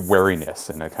degree of wariness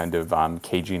and a kind of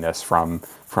caginess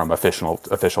from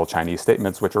official Chinese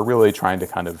statements, which are really trying to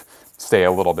kind of stay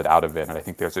a little bit out of it. And I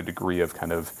think there's a degree of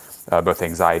kind of both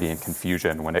anxiety and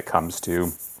confusion when it comes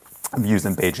to views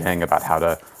in Beijing about how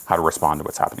to respond to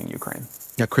what's happening in Ukraine.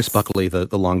 Yeah, Chris Buckley, the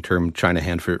long-term China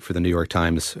hand for the New York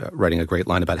Times, writing a great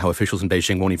line about how officials in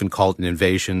Beijing won't even call it an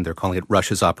invasion. They're calling it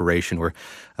Russia's operation or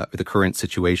the current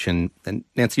situation. And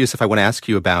Nancy Youssef, I want to ask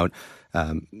you about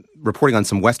reporting on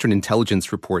some Western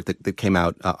intelligence report that came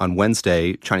out on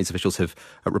Wednesday. Chinese officials have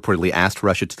reportedly asked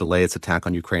Russia to delay its attack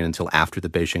on Ukraine until after the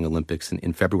Beijing Olympics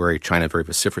in February. China very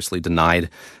vociferously denied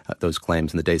those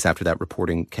claims in the days after that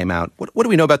reporting came out. What do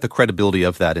we know about the credibility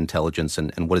of that intelligence,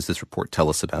 and what does this report tell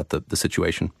us about the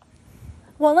situation?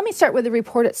 Well, let me start with the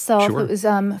report itself. Sure. It was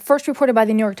first reported by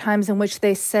the New York Times, in which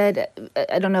they said,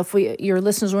 I don't know if your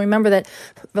listeners will remember, that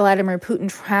Vladimir Putin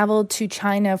traveled to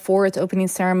China for its opening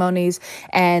ceremonies,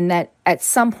 and that at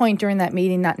some point during that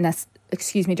meeting,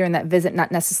 during that visit,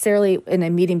 not necessarily in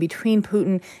a meeting between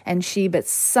Putin and Xi, but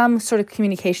some sort of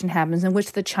communication happens in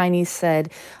which the Chinese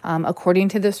said, according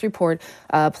to this report,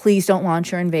 please don't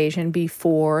launch your invasion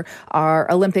before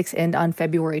our Olympics end on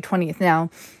February 20th.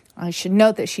 Now, I should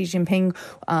note that Xi Jinping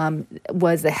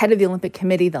was the head of the Olympic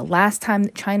Committee the last time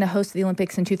that China hosted the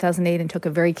Olympics in 2008 and took a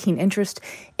very keen interest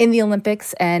in the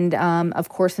Olympics and, of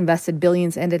course, invested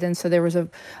billions in it. And so there was a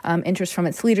interest from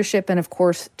its leadership and, of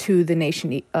course, to the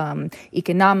nation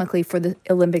economically for the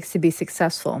Olympics to be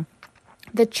successful.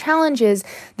 The challenge is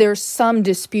there's some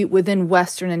dispute within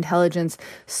Western intelligence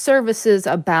services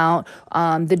about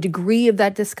the degree of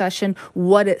that discussion,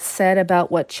 what it said about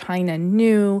what China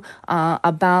knew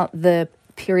about the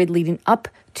period leading up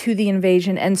to the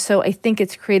invasion. And so I think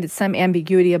it's created some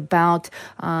ambiguity about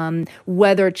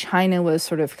whether China was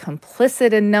sort of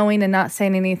complicit in knowing and not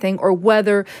saying anything, or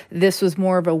whether this was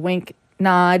more of a wink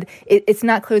nod. It's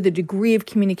not clear the degree of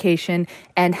communication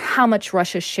and how much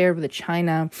Russia shared with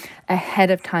China ahead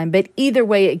of time. But either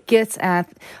way, it gets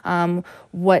at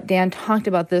what Dan talked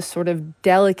about, this sort of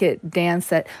delicate dance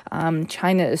that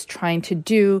China is trying to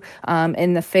do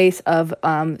in the face of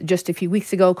just a few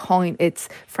weeks ago calling its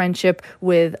friendship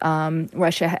with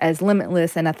Russia as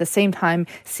limitless, and at the same time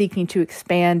seeking to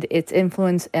expand its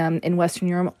influence in Western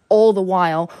Europe, all the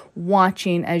while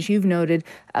watching, as you've noted,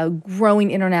 a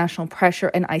growing international pressure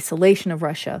and isolation of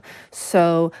Russia.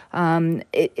 So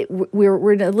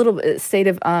we're in a little state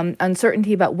of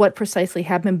uncertainty about what precisely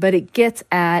happened, but it gets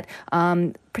at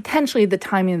potentially the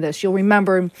timing of this. You'll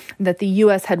remember that the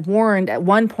U.S. had warned at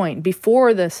one point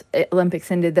before this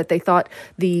Olympics ended that they thought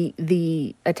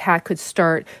the attack could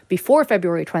start before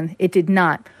February 20th. It did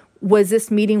not. Was this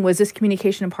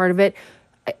communication a part of it?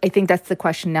 I think that's the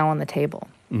question now on the table.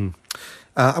 Mm.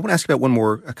 I want to ask you about one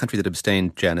more country that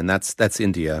abstained, Jen, and that's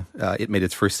India. It made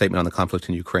its first statement on the conflict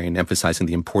in Ukraine, emphasizing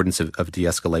the importance of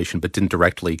de-escalation, but didn't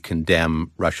directly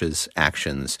condemn Russia's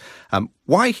actions.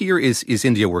 Why here is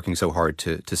India working so hard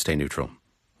to stay neutral?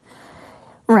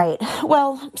 Right.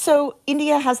 Well, so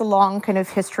India has a long kind of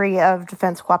history of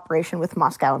defense cooperation with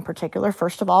Moscow in particular,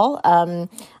 first of all. I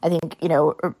think,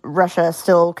 Russia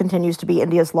still continues to be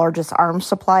India's largest arms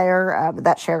supplier.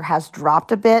 That share has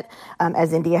dropped a bit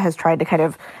as India has tried to kind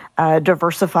of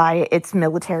diversify its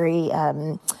military,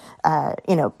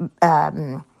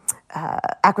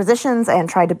 acquisitions and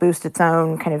tried to boost its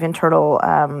own kind of internal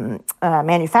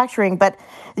manufacturing. But,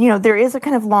 there is a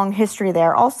kind of long history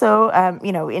there. Also,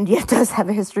 India does have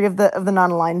a history of the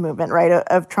non-aligned movement, right,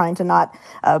 of trying to not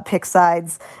pick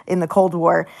sides in the Cold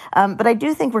War. But I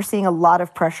do think we're seeing a lot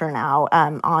of pressure now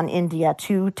on India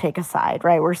to take a side,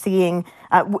 right? We're seeing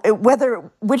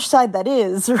which side that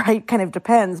is, right, kind of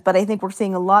depends. But I think we're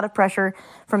seeing a lot of pressure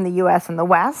from the U.S. and the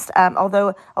West,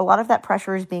 although a lot of that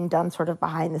pressure is being done sort of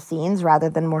behind the scenes rather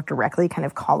than more directly kind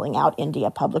of calling out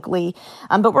India publicly.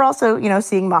 But we're also,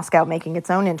 seeing Moscow making its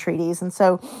own entreaties. And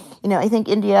so, I think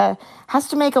India has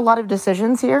to make a lot of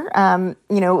decisions here.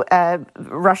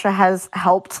 Russia has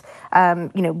helped,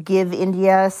 give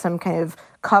India some kind of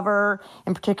cover,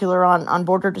 in particular on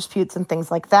border disputes and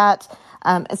things like that.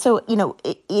 And so,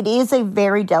 it is a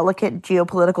very delicate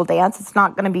geopolitical dance. It's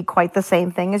not going to be quite the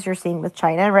same thing as you're seeing with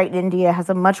China, right? India has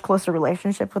a much closer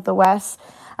relationship with the West.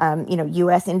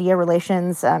 U.S.-India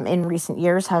relations in recent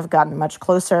years have gotten much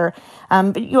closer.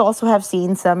 But you also have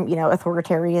seen some,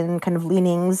 authoritarian kind of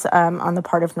leanings on the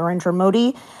part of Narendra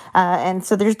Modi. And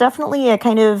so there's definitely a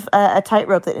kind of a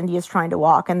tightrope that India is trying to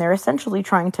walk. And they're essentially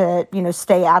trying to,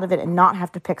 stay out of it and not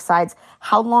have to pick sides.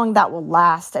 How long that will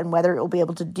last and whether it will be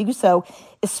able to do so,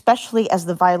 especially as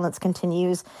the violence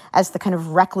continues, as the kind of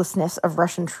recklessness of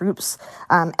Russian troops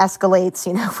escalates.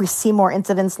 If we see more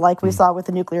incidents like we saw with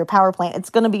the nuclear power plant, it's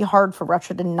going to be hard for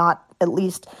Russia to not at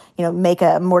least, make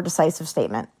a more decisive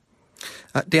statement.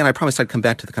 Dan, I promised I'd come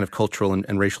back to the kind of cultural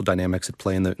and racial dynamics at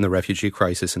play in the refugee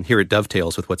crisis, and here it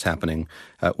dovetails with what's happening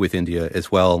with India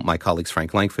as well. My colleagues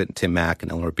Frank Langfitt, Tim Mack,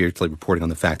 and Eleanor Beardsley reporting on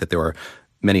the fact that there are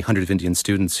many hundreds of Indian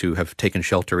students who have taken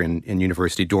shelter in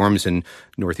university dorms in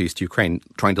northeast Ukraine,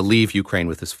 trying to leave Ukraine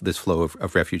with this flow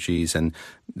of refugees. And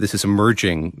this is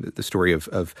emerging, the story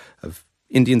of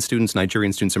Indian students,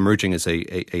 Nigerian students emerging as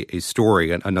a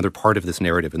story, another part of this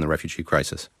narrative in the refugee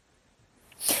crisis.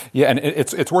 Yeah, and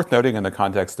it's worth noting in the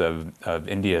context of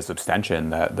India's abstention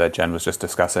that Jen was just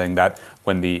discussing, that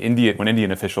when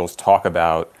Indian officials talk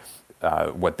about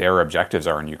what their objectives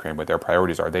are in Ukraine, what their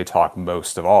priorities are, they talk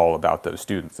most of all about those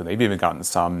students. And they've even gotten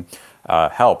some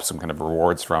help, some kind of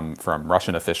rewards from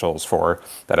Russian officials for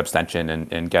that abstention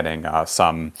and getting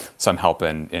some help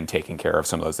in taking care of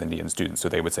some of those Indian students. So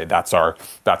they would say that's our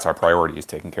priority, is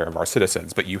taking care of our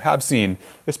citizens. But you have seen,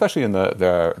 especially in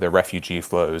the refugee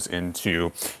flows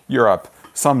into Europe,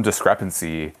 some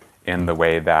discrepancy in the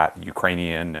way that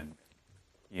Ukrainian and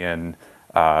Indian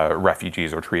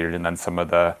refugees are treated, and then some of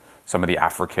the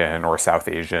African or South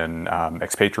Asian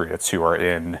expatriates who are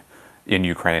in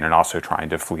Ukraine and also trying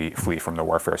to flee from the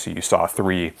warfare. So you saw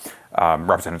three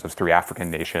representatives of three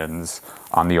African nations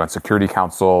on the UN Security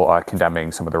Council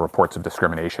condemning some of the reports of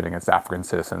discrimination against African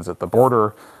citizens at the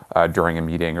border during a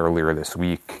meeting earlier this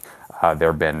week.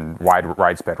 There have been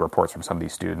widespread reports from some of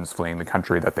these students fleeing the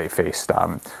country that they faced,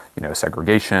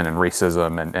 segregation and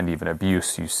racism and even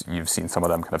abuse. You've seen some of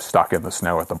them kind of stuck in the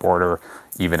snow at the border,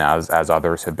 even as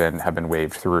others have been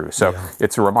waved through. So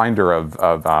It's a reminder of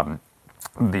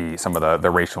some of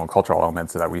the racial and cultural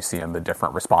elements that we see in the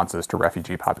different responses to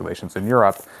refugee populations in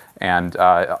Europe, and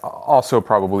also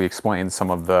probably explains some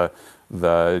of the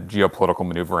geopolitical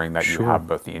maneuvering that you have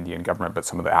both the Indian government but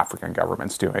some of the African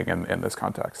governments doing in this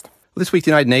context. Well, this week,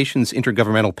 the United Nations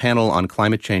Intergovernmental Panel on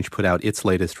Climate Change put out its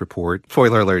latest report.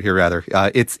 Spoiler alert here, rather.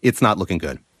 It's not looking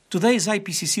good. Today's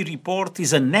IPCC report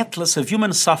is a necklace of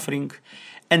human suffering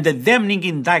and a damning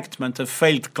indictment of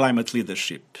failed climate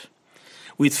leadership.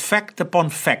 With fact upon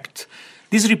fact,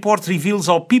 this report reveals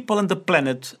how people on the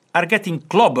planet are getting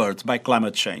clobbered by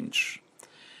climate change.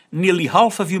 Nearly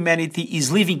half of humanity is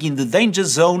living in the danger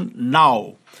zone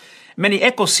now. Many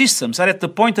ecosystems are at the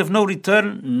point of no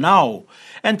return now.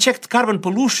 Unchecked carbon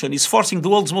pollution is forcing the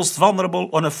world's most vulnerable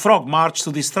on a frog march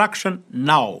to destruction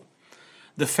now.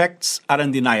 The facts are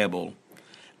undeniable.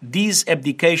 This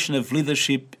abdication of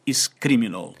leadership is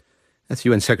criminal. That's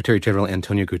UN Secretary General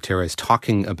Antonio Guterres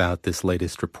talking about this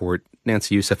latest report.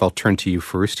 Nancy Youssef, I'll turn to you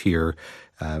first here.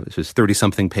 This was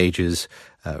 30-something pages,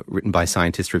 written by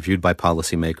scientists, reviewed by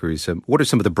policymakers. What are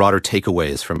some of the broader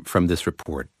takeaways from this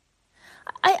report?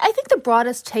 I think the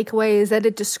broadest takeaway is that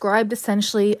it described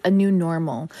essentially a new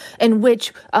normal in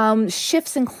which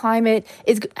shifts in climate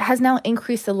has now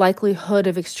increased the likelihood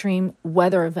of extreme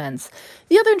weather events.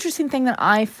 The other interesting thing that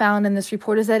I found in this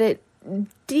report is that it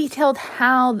detailed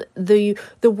how the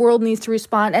world needs to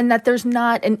respond, and that there's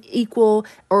not an equal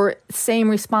or same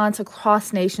response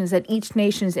across nations, that each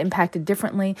nation is impacted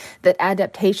differently, that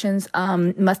adaptations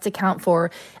must account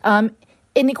for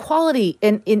inequality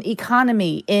in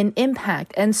economy, in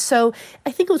impact. And so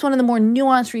I think it was one of the more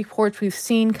nuanced reports we've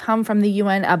seen come from the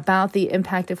UN about the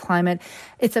impact of climate,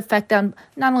 its effect on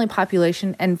not only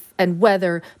population and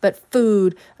weather, but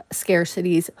food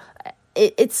scarcities.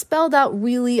 It spelled out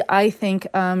really, I think,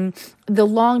 the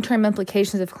long-term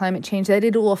implications of climate change, that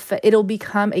it'll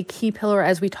become a key pillar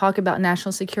as we talk about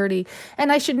national security.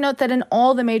 And I should note that in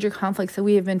all the major conflicts that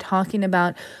we have been talking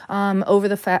about over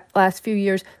the last few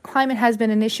years, climate has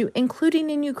been an issue, including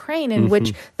in Ukraine, in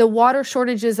which the water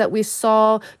shortages that we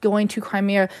saw going to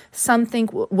Crimea, some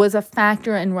think was a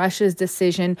factor in Russia's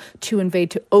decision to invade,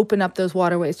 to open up those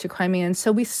waterways to Crimea. And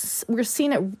so we're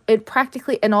seeing it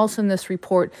practically, and also in this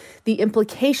report, the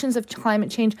implications of climate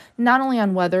change, not only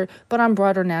on weather, but on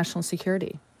broader national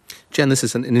security. Jen, this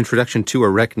is an introduction to a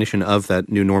recognition of that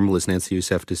new normal as Nancy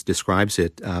Youssef describes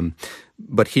it.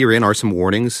 But herein are some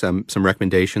warnings, some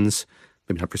recommendations,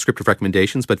 maybe not prescriptive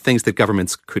recommendations, but things that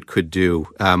governments could do.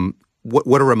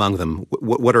 What are among them?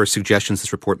 What are suggestions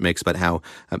this report makes about how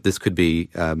this could be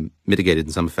mitigated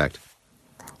in some effect?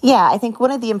 Yeah, I think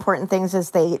one of the important things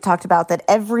is they talked about that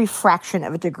every fraction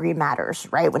of a degree matters,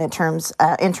 right, when in terms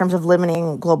of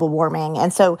limiting global warming.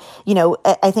 And so,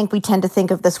 I think we tend to think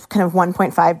of this kind of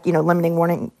 1.5,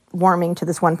 limiting warming to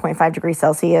this 1.5 degrees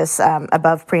Celsius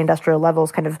above pre-industrial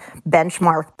levels kind of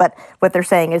benchmark. But what they're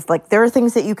saying is, like, there are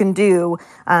things that you can do,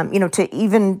 to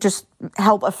even just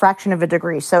help a fraction of a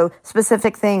degree. So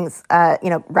specific things,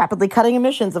 rapidly cutting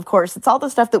emissions, of course. It's all the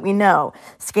stuff that we know.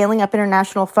 Scaling up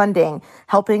international funding,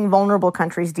 helping vulnerable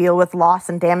countries deal with loss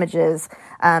and damages,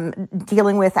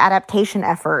 dealing with adaptation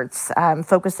efforts,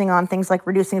 focusing on things like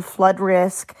reducing flood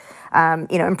risk,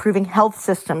 improving health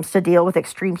systems to deal with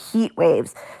extreme heat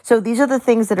waves. So these are the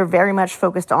things that are very much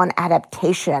focused on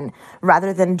adaptation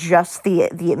rather than just the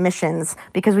emissions,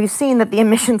 because we've seen that the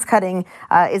emissions cutting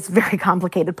is very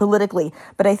complicated politically.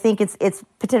 But I think it's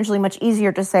potentially much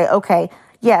easier to say, okay,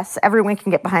 yes, everyone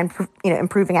can get behind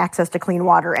improving access to clean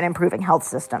water and improving health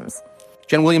systems.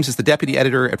 Jen Williams is the deputy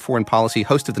editor at Foreign Policy,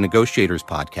 host of the Negotiators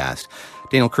podcast.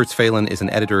 Daniel Kurtz-Phelan is an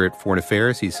editor at Foreign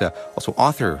Affairs. He's also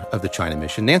author of The China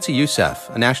Mission. Nancy Youssef,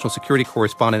 a national security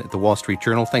correspondent at The Wall Street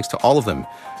Journal. Thanks to all of them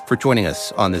for joining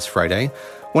us on this Friday.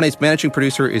 1A's managing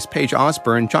producer is Paige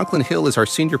Osborne. Jonquilyn Hill is our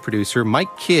senior producer. Mike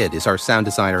Kidd is our sound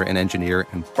designer and engineer.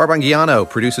 And Barbara Anguiano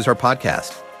produces our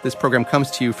podcast. This program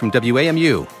comes to you from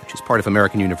WAMU, which is part of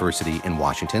American University in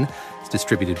Washington. It's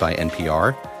distributed by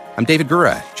NPR. I'm David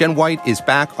Gura. Jen White is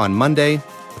back on Monday.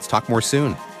 Let's talk more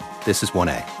soon. This is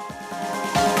 1A.